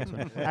coming to the next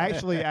one. I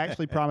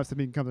actually promised him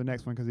he can come to the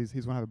next one because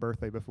he's gonna have a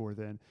birthday before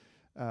then.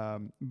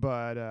 I'm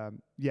not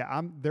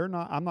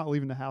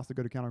leaving the house to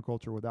go to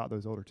counterculture without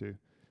those older two.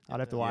 I'd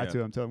have to lie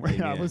to him, tell him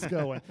where I was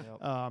going.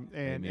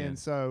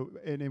 So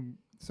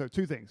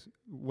two things: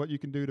 what you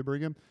can do to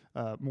bring him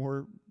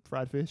more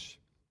fried fish.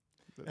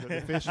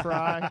 The fish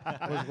fry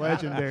was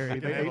legendary.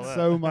 They ate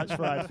so much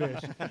fried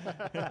fish.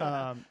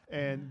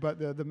 But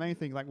the main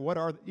thing, like,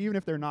 even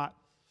if they're not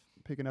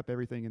picking up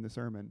everything in the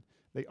sermon,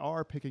 they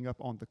are picking up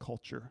on the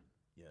culture.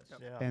 Yes.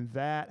 Yeah. And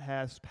that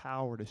has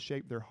power to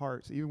shape their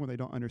hearts, even when they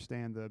don't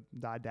understand the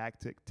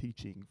didactic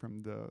teaching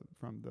from the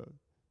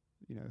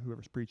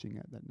whoever's preaching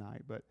at that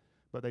night. But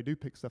they do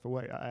pick stuff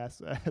away. I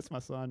asked my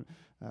son,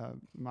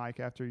 Mike,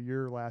 after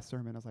your last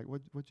sermon, I was like,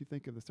 what'd you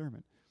think of the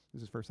sermon?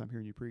 This is the first time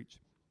hearing you preach.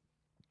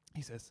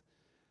 He says,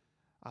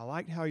 I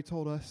liked how he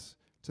told us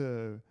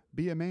to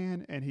be a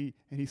man, and he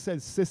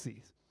said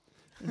sissies.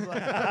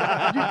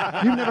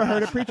 Like, you've never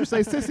heard a preacher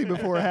say sissy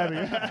before, have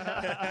you?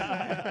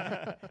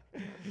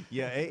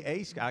 Yeah,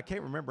 Ace, I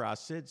can't remember. I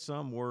said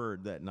some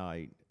word that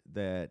night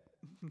that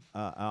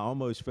I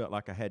almost felt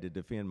like I had to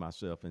defend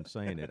myself in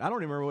saying it. I don't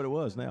even remember what it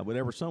was now, but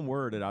there was some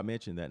word that I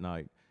mentioned that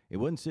night. It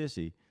wasn't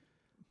sissy.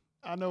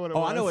 I know what it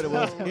was. Oh, I know what it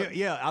was.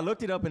 Yeah, I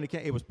looked it up in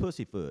it was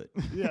pussyfoot.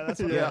 Yeah,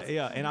 that's what it was.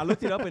 Yeah, and I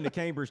looked it up in the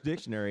Cambridge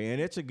Dictionary, and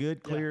it's a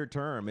good, clear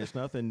term. It's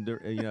nothing,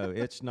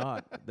 it's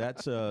not.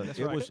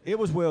 It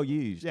was well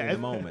used in the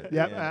moment.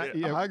 I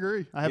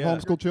agree. I have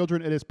homeschool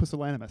children. It is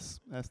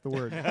pusillanimous. That's the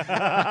word.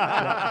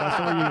 That's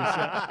what we use.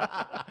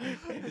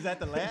 Yeah. Is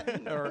that the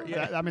Latin or?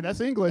 Yeah. I mean,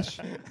 that's English.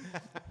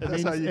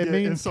 That's how you get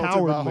means insulted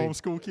cowardly. by a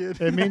homeschool kid.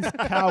 It means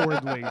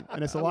cowardly,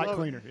 and it's a lot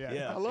cleaner.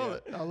 Yeah. I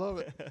love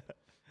it.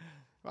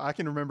 I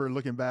can remember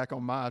looking back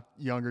on my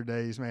younger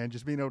days, man,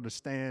 just being able to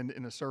stand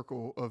in a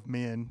circle of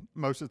men.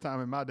 Most of the time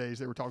in my days,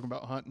 they were talking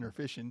about hunting or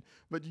fishing.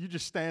 But you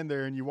just stand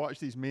there and you watch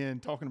these men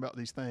talking about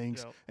these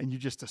things, and you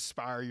just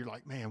aspire. You're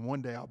like, man,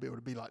 one day I'll be able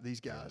to be like these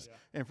guys.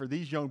 Yeah. And for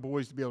these young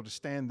boys to be able to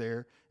stand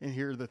there and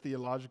hear the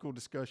theological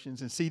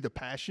discussions and see the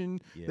passion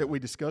that we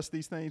discuss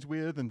these things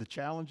with, and the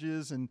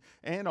challenges,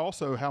 and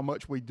also how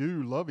much we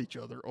do love each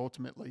other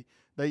ultimately.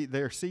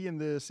 They're seeing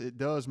this. It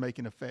does make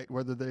an effect,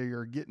 whether they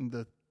are getting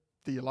the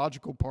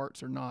theological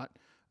parts or not.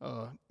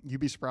 You'd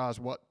be surprised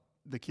what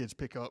the kids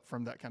pick up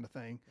from that kind of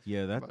thing.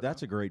 Yeah,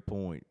 that's a great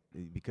point,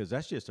 because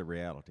that's just a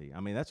reality. I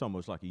mean, that's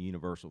almost like a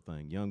universal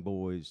thing. Young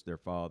boys, their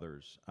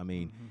fathers. I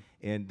mean,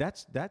 and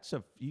that's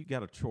you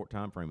got a short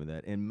time frame with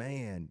that. And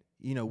man,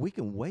 we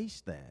can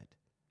waste that.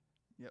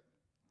 Yep.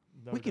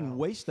 We can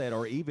waste that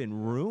or even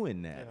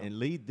ruin that and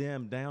lead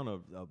them down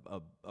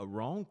a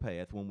wrong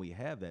path when we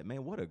have that.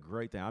 Man, what a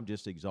great thing. I'm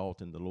just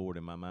exalting the Lord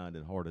in my mind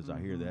and heart as I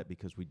hear that,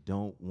 because we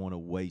don't want to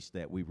waste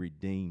that. We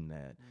redeem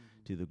that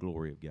to the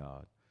glory of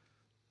God.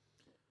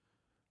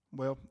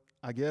 Well,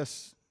 I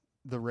guess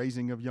the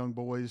raising of young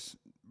boys,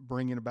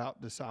 bringing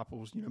about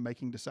disciples,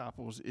 making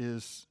disciples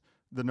is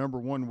the number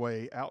one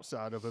way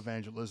outside of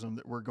evangelism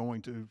that we're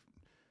going to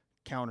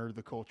counter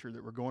the culture,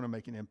 that we're going to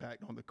make an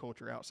impact on the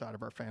culture outside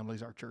of our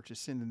families, our churches,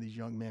 sending these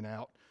young men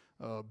out,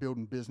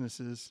 building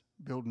businesses,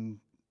 building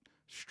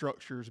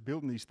structures,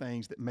 building these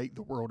things that make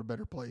the world a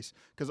better place.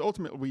 Because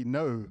ultimately we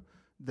know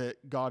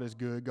that God is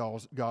good,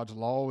 God's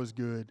law is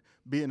good.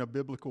 Being a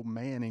biblical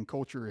man in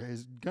culture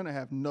is going to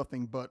have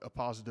nothing but a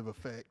positive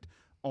effect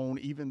on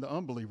even the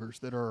unbelievers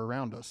that are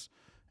around us.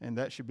 And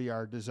that should be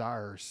our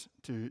desires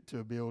to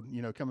build.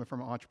 Coming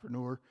from an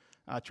entrepreneur,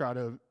 I try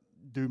to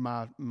do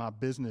my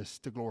business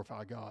to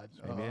glorify God.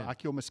 I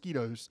kill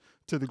mosquitoes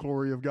to the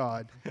glory of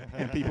God,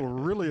 and people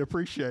really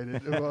appreciate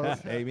it.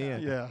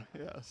 Amen. Yeah.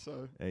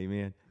 So.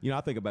 Amen.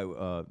 I think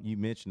about you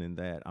mentioning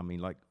that. I mean,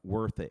 like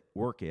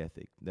work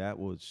ethic. That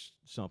was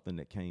something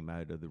that came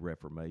out of the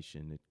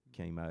Reformation. It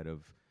came out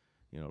of,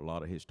 a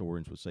lot of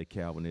historians would say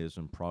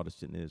Calvinism,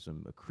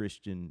 Protestantism, a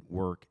Christian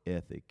work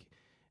ethic.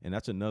 And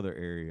that's another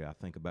area I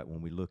think about when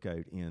we look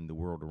out in the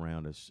world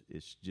around us.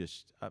 It's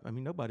just,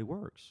 nobody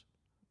works.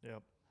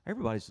 Yep.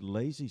 Everybody's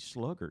lazy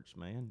sluggards,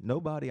 man.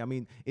 Nobody,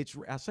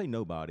 I say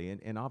nobody,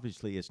 and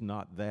obviously it's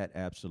not that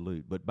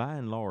absolute, but by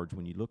and large,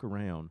 when you look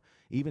around,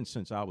 even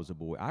since I was a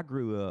boy, I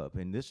grew up,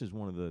 and this is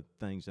one of the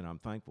things that I'm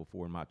thankful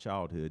for in my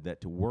childhood,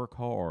 that to work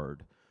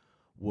hard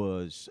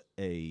was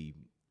a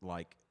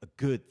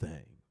good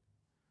thing.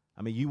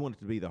 I mean, you wanted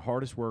to be the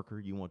hardest worker,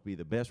 you want to be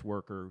the best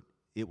worker.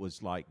 It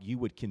was like you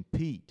would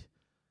compete.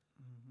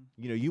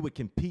 You would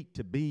compete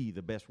to be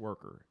the best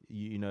worker,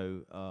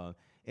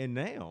 and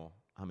now,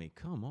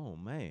 come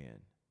on, man.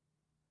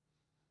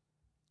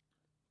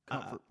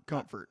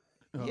 Comfort.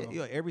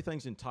 Yeah,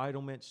 everything's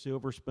entitlement,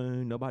 silver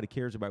spoon. Nobody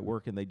cares about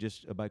working. They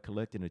just about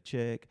collecting a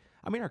check.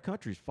 Our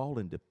country's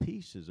falling to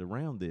pieces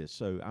around this.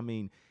 So,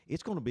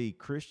 it's going to be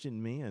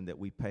Christian men that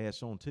we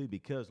pass on to,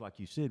 because, like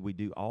you said, we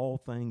do all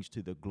things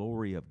to the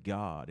glory of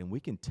God. And we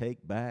can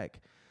take back,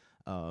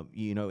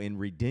 and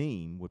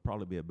redeem would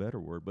probably be a better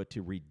word, but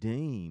to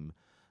redeem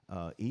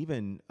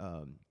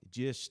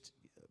just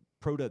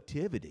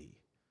productivity.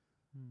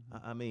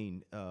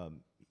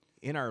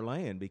 in our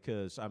land,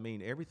 because I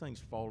mean everything's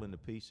falling to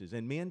pieces,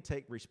 and men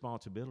take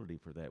responsibility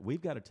for that.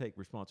 We've got to take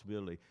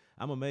responsibility.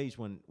 I'm amazed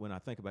when I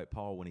think about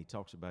Paul, when he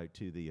talks about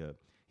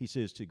he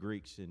says to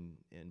Greeks and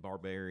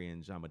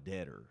barbarians, I'm a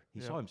debtor.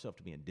 He saw himself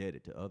to be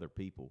indebted to other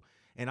people,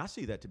 and I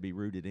see that to be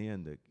rooted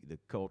in the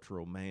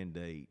cultural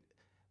mandate.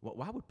 Well,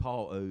 why would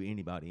Paul owe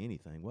anybody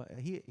anything? Well,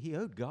 he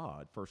owed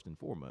God first and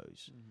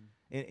foremost,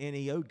 and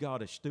he owed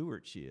God a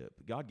stewardship.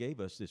 God gave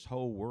us this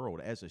whole world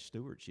as a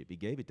stewardship. He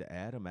gave it to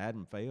Adam.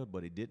 Adam failed,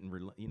 but it didn't.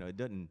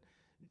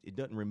 It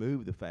doesn't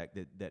remove the fact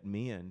that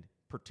men,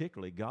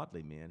 particularly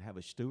godly men, have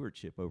a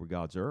stewardship over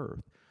God's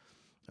earth.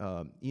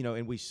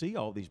 And we see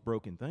all these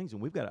broken things,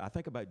 and we've got. I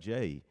think about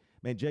Jay.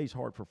 Man, Jay's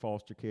heart for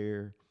foster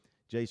care.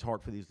 Jay's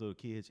heart for these little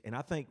kids, and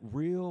I think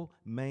real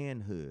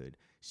manhood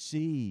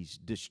sees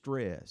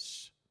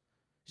distress,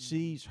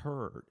 sees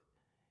hurt,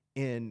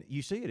 and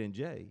you see it in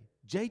Jay.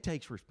 Jay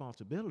takes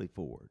responsibility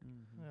for it,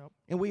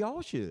 and we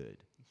all should.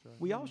 Right.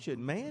 We all should.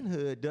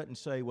 Manhood doesn't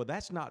say, well,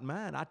 that's not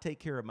mine, I take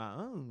care of my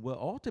own. Well,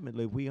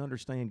 ultimately, if we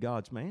understand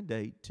God's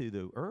mandate to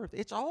the earth,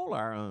 it's all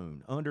our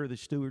own under the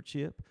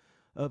stewardship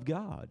of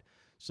God.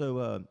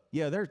 So,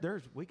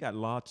 we got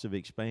lots of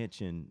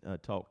expansion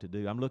talk to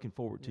do. I'm looking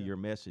forward to your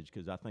message,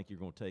 because I think you're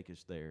going to take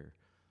us there.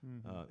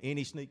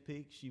 Any sneak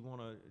peeks you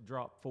want to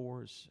drop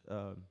for us?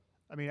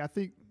 I mean, I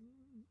think,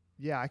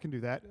 I can do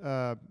that.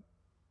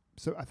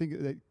 So I think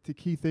that the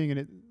key thing,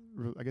 and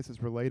I guess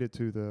it's related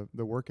to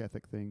the work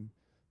ethic thing,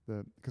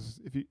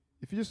 because if you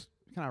just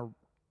kind of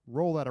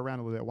roll that around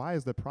a little bit, why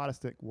is the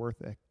Protestant work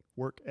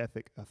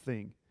ethic a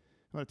thing?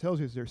 What it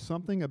tells you is there's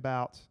something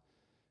about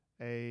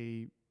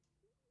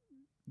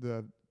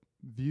the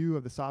view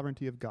of the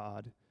sovereignty of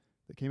God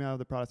that came out of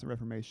the Protestant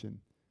Reformation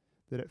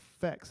that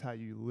affects how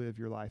you live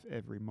your life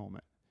every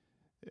moment.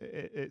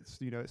 It's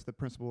the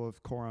principle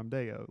of coram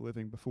Deo,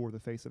 living before the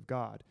face of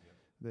God,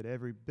 that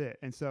every bit.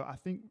 And so I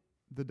think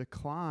the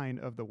decline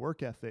of the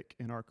work ethic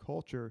in our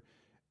culture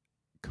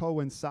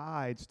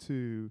coincides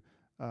to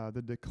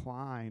the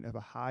decline of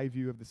a high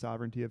view of the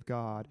sovereignty of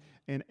God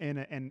and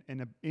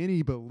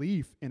any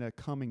belief in a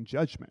coming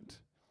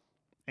judgment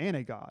and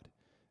a God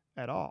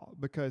at all,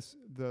 because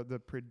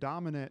the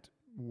predominant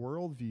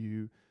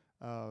worldview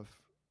of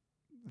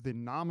the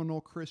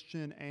nominal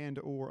Christian and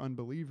or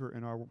unbeliever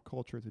in our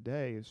culture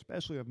today,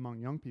 especially among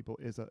young people,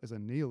 is a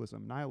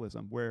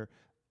nihilism, where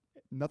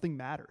nothing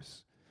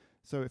matters.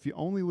 So if you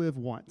only live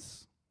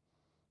once,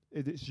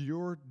 it is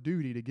your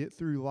duty to get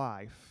through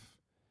life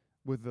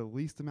with the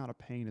least amount of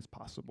pain as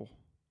possible,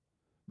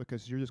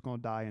 because you're just going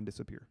to die and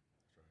disappear.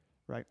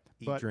 Right.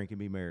 Eat, drink, and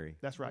be merry.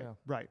 That's right. Yeah.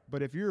 Right.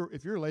 But if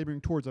you're laboring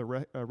towards a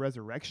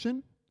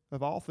resurrection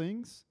of all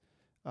things,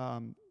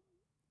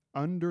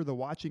 under the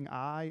watching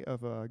eye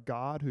of a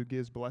God who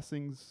gives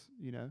blessings,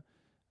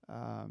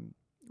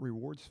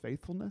 rewards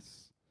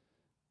faithfulness,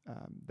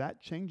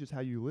 that changes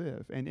how you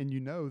live. And you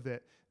know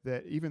that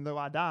even though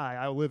I die,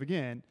 I will live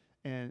again.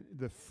 And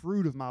the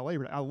fruit of my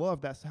labor, I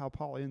love that's how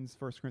Paul ends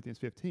 1 Corinthians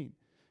 15.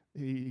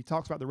 He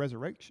talks about the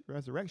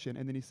resurrection,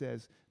 and then he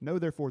says, "Know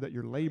therefore that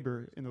your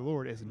labor in the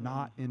Lord is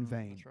not in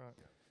vain." That's right.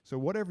 So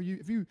whatever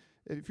if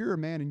you're a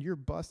man and you're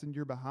busting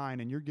your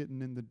behind and you're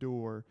getting in the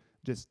door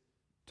just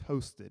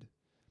toasted,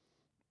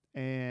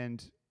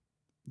 and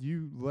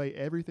you lay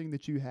everything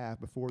that you have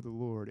before the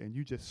Lord, and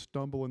you just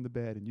stumble in the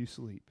bed and you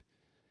sleep,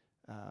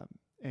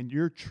 and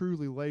you're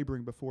truly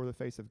laboring before the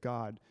face of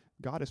God,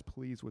 God is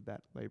pleased with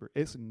that labor.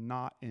 It's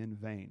not in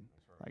vain.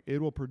 Right. Like,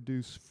 it will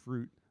produce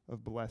fruit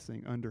of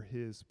blessing under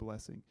His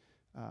blessing,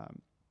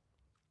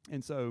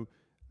 and so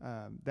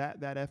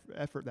that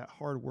effort, that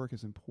hard work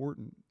is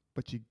important.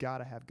 But you got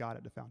to have God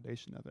at the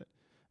foundation of it,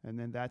 and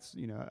then that's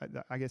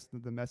I guess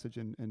the message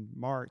in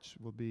March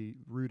will be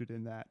rooted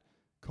in that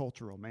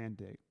cultural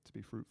mandate to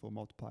be fruitful,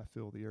 multiply,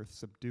 fill the earth,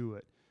 subdue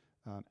it,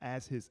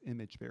 as His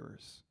image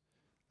bearers,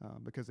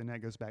 because then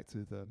that goes back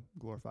to the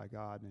glorify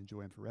God and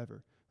enjoy Him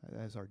forever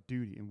as our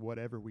duty. And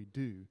whatever we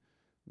do,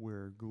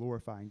 we're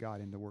glorifying God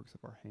in the works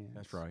of our hands.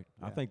 That's right.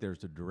 Yeah. I think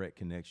there's a direct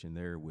connection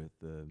there with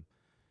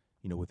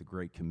with the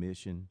Great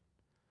Commission.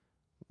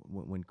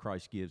 When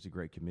Christ gives the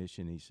Great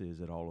Commission, He says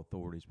that all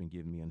authority has been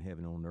given me in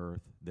heaven and on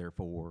earth.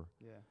 Therefore,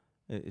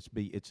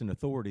 it's an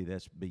authority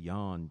that's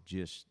beyond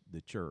just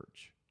the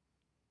church.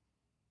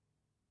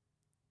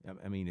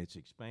 I mean, it's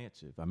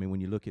expansive. I mean, when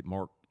you look at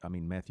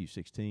Matthew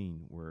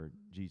 16, where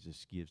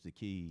Jesus gives the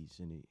keys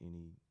and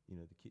he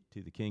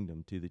to the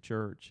kingdom, to the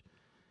church.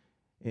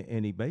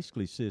 And he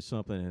basically says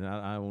something, and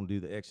I won't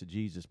do the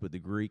exegesis, but the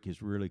Greek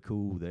is really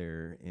cool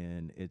there,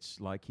 and it's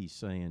like he's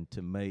saying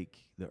to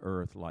make the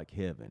earth like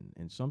heaven.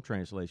 And some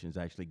translations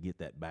actually get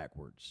that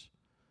backwards.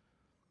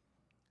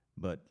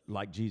 But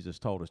like Jesus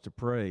taught us to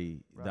pray,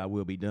 Thy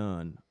will be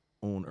done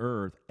on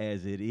earth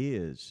as it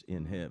is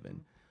in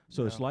heaven.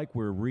 So it's like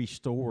we're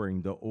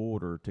restoring the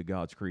order to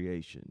God's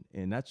creation,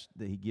 and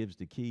He gives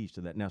the keys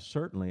to that. Now,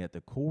 certainly at the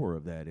core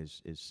of that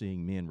is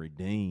seeing men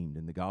redeemed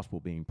and the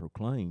gospel being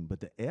proclaimed, but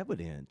the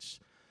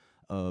evidence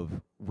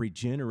of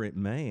regenerate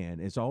man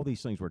is all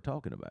these things we're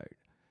talking about.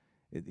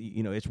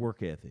 it's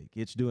work ethic.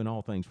 It's doing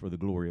all things for the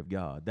glory of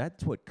God.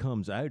 That's what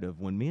comes out of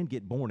when men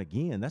get born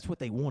again. That's what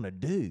they want to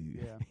do.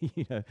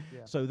 Yeah.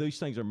 So these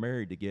things are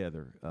married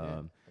together,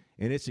 and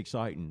it's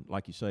exciting.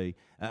 Like you say,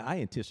 I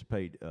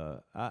anticipate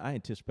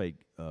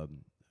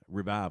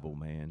revival,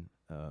 man.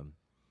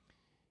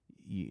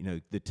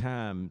 The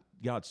time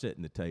God's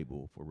setting the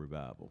table for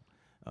revival.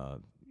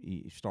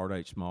 You start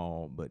out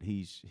small, but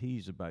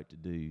he's about to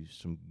do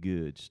some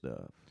good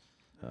stuff.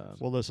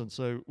 Well, listen.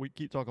 So we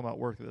keep talking about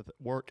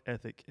work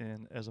ethic,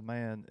 and as a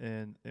man,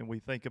 and we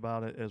think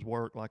about it as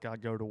work. Like I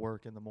go to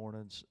work in the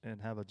mornings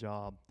and have a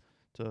job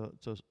to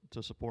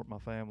support my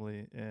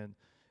family, and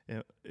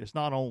it's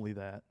not only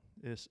that.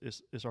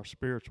 It's our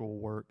spiritual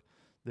work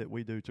that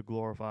we do to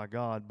glorify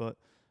God. But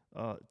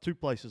two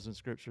places in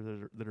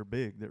Scripture that are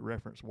big that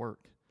reference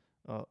work.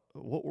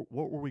 What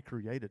were we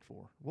created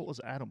for? What was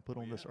Adam put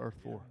on this earth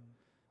for?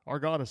 Our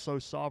God is so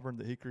sovereign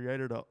that He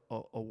created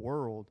a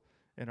world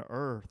and an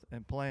earth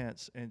and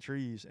plants and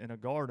trees and a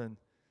garden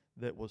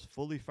that was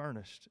fully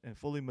furnished and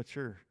fully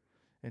mature.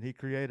 And He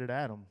created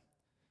Adam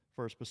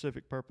for a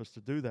specific purpose to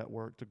do that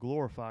work, to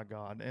glorify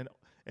God.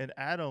 And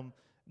Adam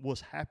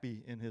was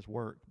happy in his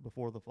work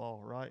before the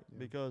fall, right? Yeah.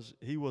 Because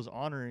he was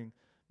honoring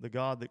the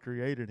God that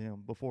created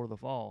him before the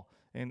fall.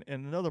 And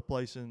another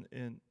place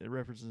in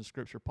references in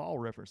Scripture, Paul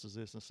references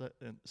this in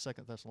 2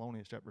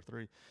 Thessalonians chapter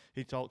 3.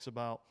 He talks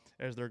about,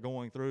 as they're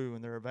going through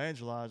and they're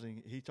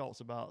evangelizing, he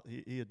talks about,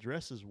 he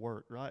addresses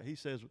work, right? He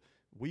says,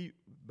 we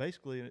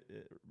basically,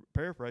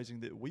 paraphrasing,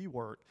 that we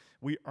work,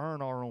 we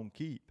earn our own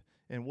keep.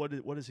 And what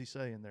does he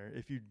say in there?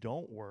 If you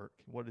don't work,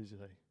 what does he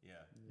say? Yeah.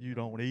 You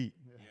don't eat.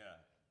 Yeah.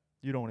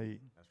 You don't eat.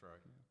 That's right.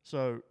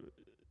 So,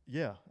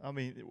 yeah, I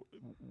mean,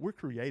 we're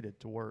created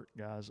to work,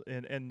 guys,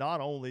 and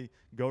not only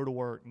go to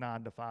work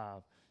 9 to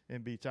 5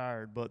 and be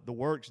tired, but the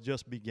works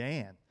just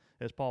began,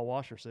 as Paul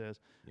Washer says.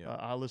 Yeah.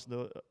 I listened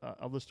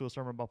to a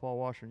sermon by Paul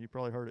Washer, and you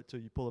probably heard it too.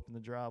 You pull up in the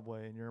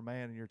driveway, and you're a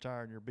man, and you're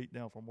tired, and you're beat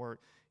down from work.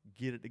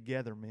 Get it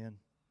together, men.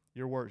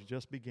 Your works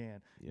just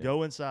began. Yeah.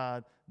 Go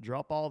inside,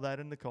 drop all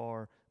that in the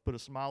car, put a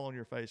smile on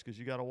your face because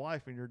you got a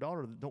wife and your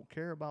daughter that don't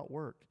care about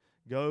work.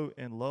 Go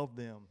and love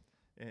them.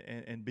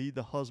 And be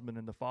the husband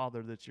and the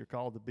father that you're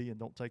called to be, and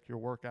don't take your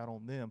work out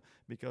on them,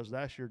 because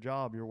that's your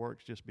job. Your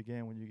works just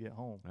began when you get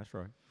home. That's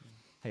right.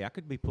 Hey, I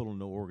could be pulling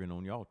the organ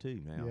on y'all too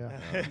now.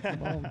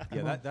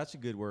 Yeah, that's a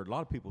good word. A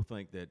lot of people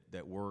think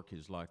that work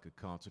is like a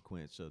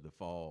consequence of the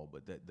fall,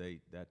 but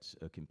that's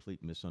a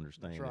complete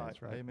misunderstanding.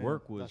 That's right. Amen.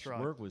 Work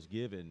was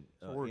given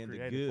in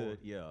the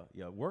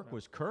good. Work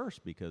was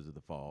cursed because of the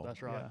fall.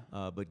 That's right.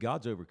 But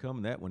God's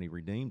overcoming that when He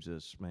redeems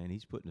us. Man,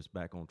 He's putting us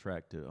back on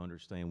track to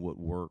understand what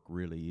work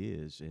really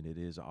is, and it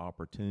is an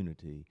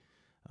opportunity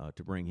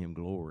to bring Him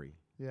glory.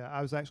 Yeah,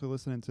 I was actually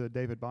listening to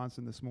David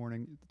Bonson this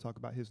morning to talk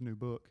about his new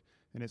book.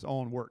 And it's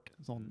on work.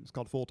 It's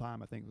called Full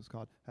Time, I think it was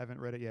called. I haven't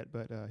read it yet,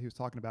 but he was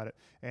talking about it.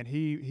 And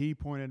he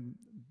pointed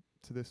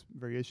to this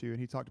very issue, and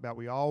he talked about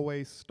we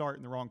always start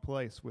in the wrong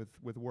place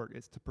with work.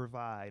 It's to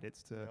provide.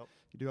 It's to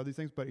you do all these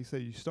things. But he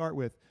said you start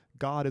with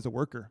God as a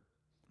worker.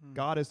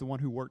 God is the one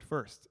who worked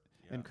first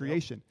in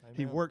creation.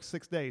 He worked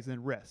 6 days and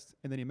then rests,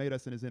 and then He made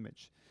us in His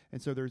image.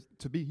 And so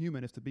to be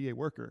human is to be a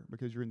worker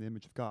because you're in the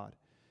image of God.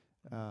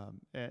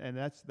 And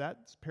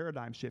that's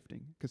paradigm shifting,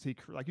 because He,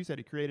 like you said,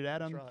 He created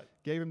Adam,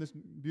 gave him this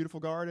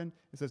beautiful garden.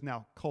 It says,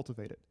 now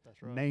cultivate it.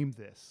 That's right. Name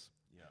this.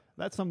 Yeah.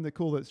 That's something that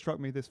cool that struck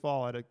me this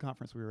fall at a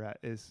conference we were at.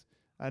 Is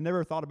I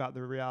never thought about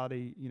the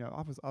reality.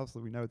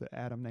 Obviously we know that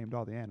Adam named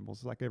all the animals.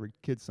 It's like every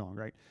kid's song,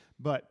 right?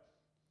 But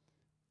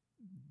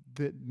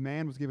that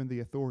man was given the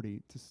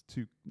authority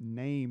to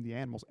name the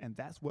animals, and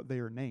that's what they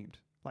are named.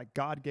 Like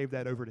God gave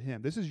that over to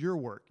him. This is your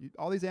work.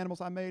 All these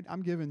animals I made,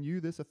 I'm giving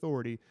you this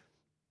authority.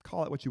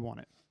 Call it what you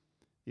want it,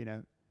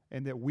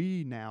 and that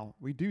we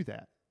do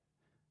that.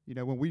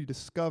 When we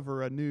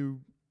discover a new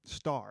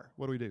star,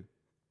 what do?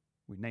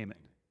 We name it,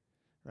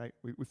 right?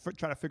 We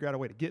try to figure out a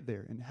way to get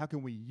there, and how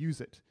can we use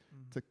it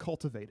to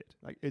cultivate it?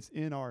 Like it's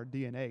in our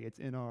DNA, it's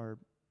in our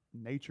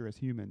nature as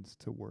humans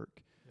to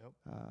work.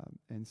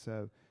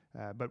 Yep.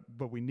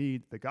 But we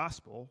need the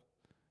gospel.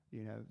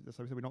 That's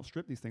why we said we don't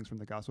strip these things from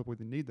the gospel. But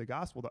we need the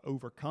gospel to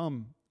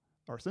overcome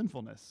our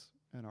sinfulness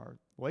and our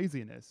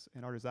laziness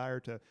and our desire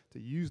to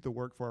use the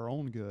work for our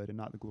own good and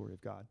not the glory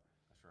of God.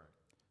 That's right.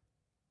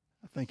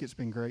 I think it's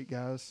been great,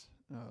 guys.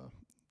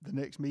 The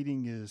next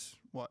meeting is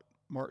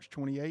March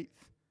 28th?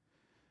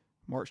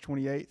 March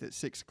 28th at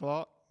 6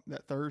 o'clock,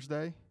 that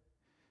Thursday.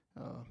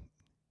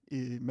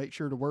 Make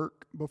sure to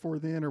work before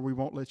then, or we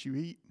won't let you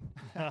eat.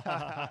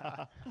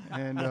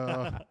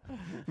 And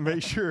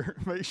make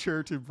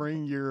sure to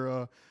bring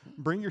your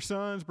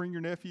sons, bring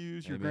your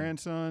nephews, your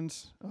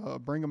grandsons,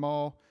 bring them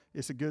all.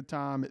 It's a good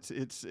time.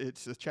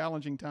 It's a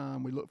challenging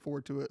time. We look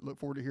forward to it. Look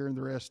forward to hearing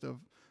the rest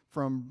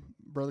from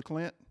Brother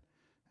Clint.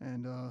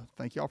 And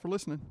thank y'all for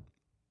listening.